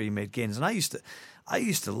breakfast, and that's where you made gains. And I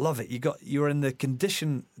used to love it. You were in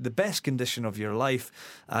the best condition of your life.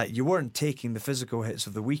 You weren't taking the physical hits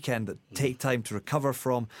of the weekend that take time to recover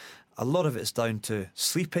from. A lot of it's down to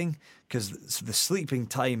sleeping, because the sleeping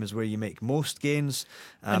time is where you make most gains.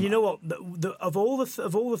 And you know what? Of all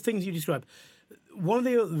the things you described, one of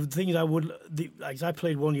the other things I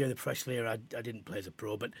played 1 year in the professional era. I didn't play as a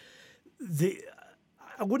pro, but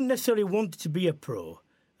I wouldn't necessarily want to be a pro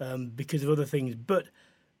because of other things. But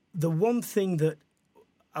the one thing that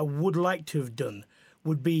I would like to have done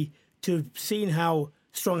would be to have seen how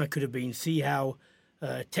strong I could have been, see how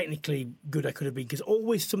technically good I could have been, because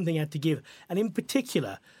always something I had to give. And in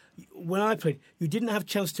particular, when I played, you didn't have a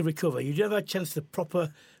chance to recover. You didn't have a chance to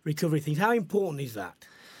proper recovery things. How important is that?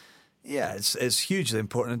 Yeah, it's hugely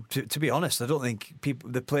important. To be honest, I don't think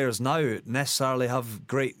the players now necessarily have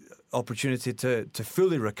great opportunity to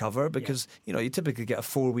fully recover, because you typically get a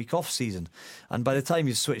 4-week off season, and by the time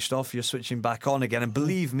you've switched off, you're switching back on again. And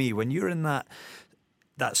believe me, when you're in that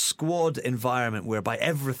squad environment whereby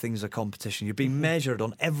everything's a competition, you're being measured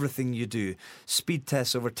on everything you do, speed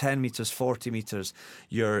tests over 10 metres, 40 metres,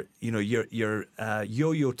 your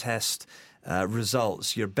yo-yo test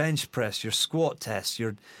results, your bench press, your squat test,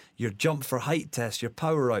 your jump for height test, your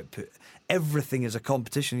power output, everything is a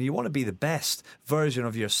competition. You want to be the best version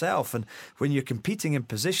of yourself, and when you're competing in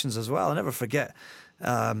positions as well, I never forget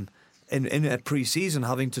in a pre-season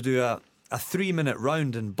having to do a 3-minute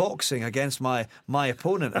round in boxing against my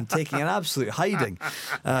opponent and taking an absolute hiding,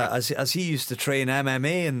 as he used to train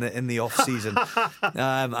MMA in the off season,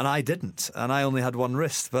 and I didn't, and I only had one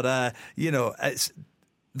wrist. But it's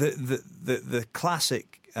the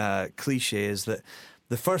classic cliche is that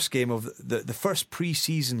the first game of the first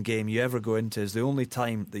pre-season game you ever go into is the only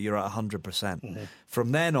time that you're at 100%.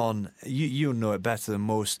 From then on, you know it better than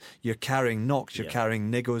most. You're carrying knocks, you're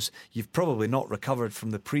carrying niggles. You've probably not recovered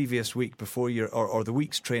from the previous week before or the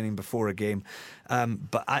week's training before a game.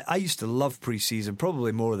 But I used to love pre-season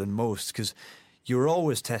probably more than most, because you were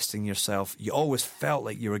always testing yourself. You always felt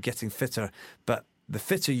like you were getting fitter, but the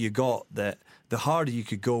fitter you got, the harder you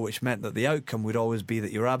could go, which meant that the outcome would always be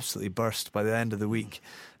that you're absolutely burst by the end of the week,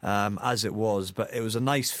 as it was. But it was a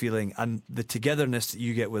nice feeling, and the togetherness that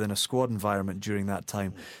you get within a squad environment during that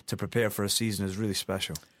time to prepare for a season is really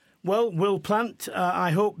special. Well, Will Plant,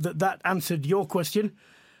 I hope that answered your question.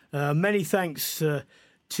 Many thanks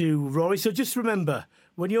to Rory. So just remember,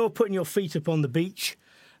 when you're putting your feet up on the beach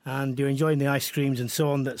and you're enjoying the ice creams and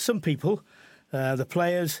so on, that some people, the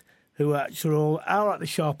players who actually are at the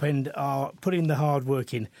sharp end, are putting the hard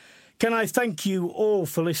work in. Can I thank you all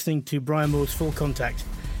for listening to Brian Moore's Full Contact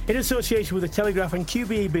in association with The Telegraph and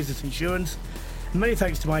QBE Business Insurance. Many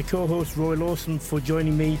thanks to my co-host Roy Lawson for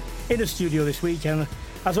joining me in the studio this week, and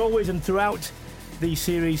as always and throughout the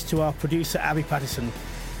series, to our producer Abby Patterson.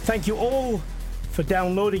 Thank you all for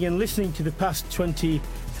downloading and listening to the past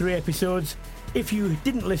 23 episodes. If you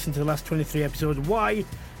didn't listen to the last 23 episodes, why?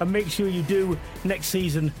 And make sure you do next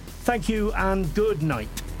season. Thank you and good night.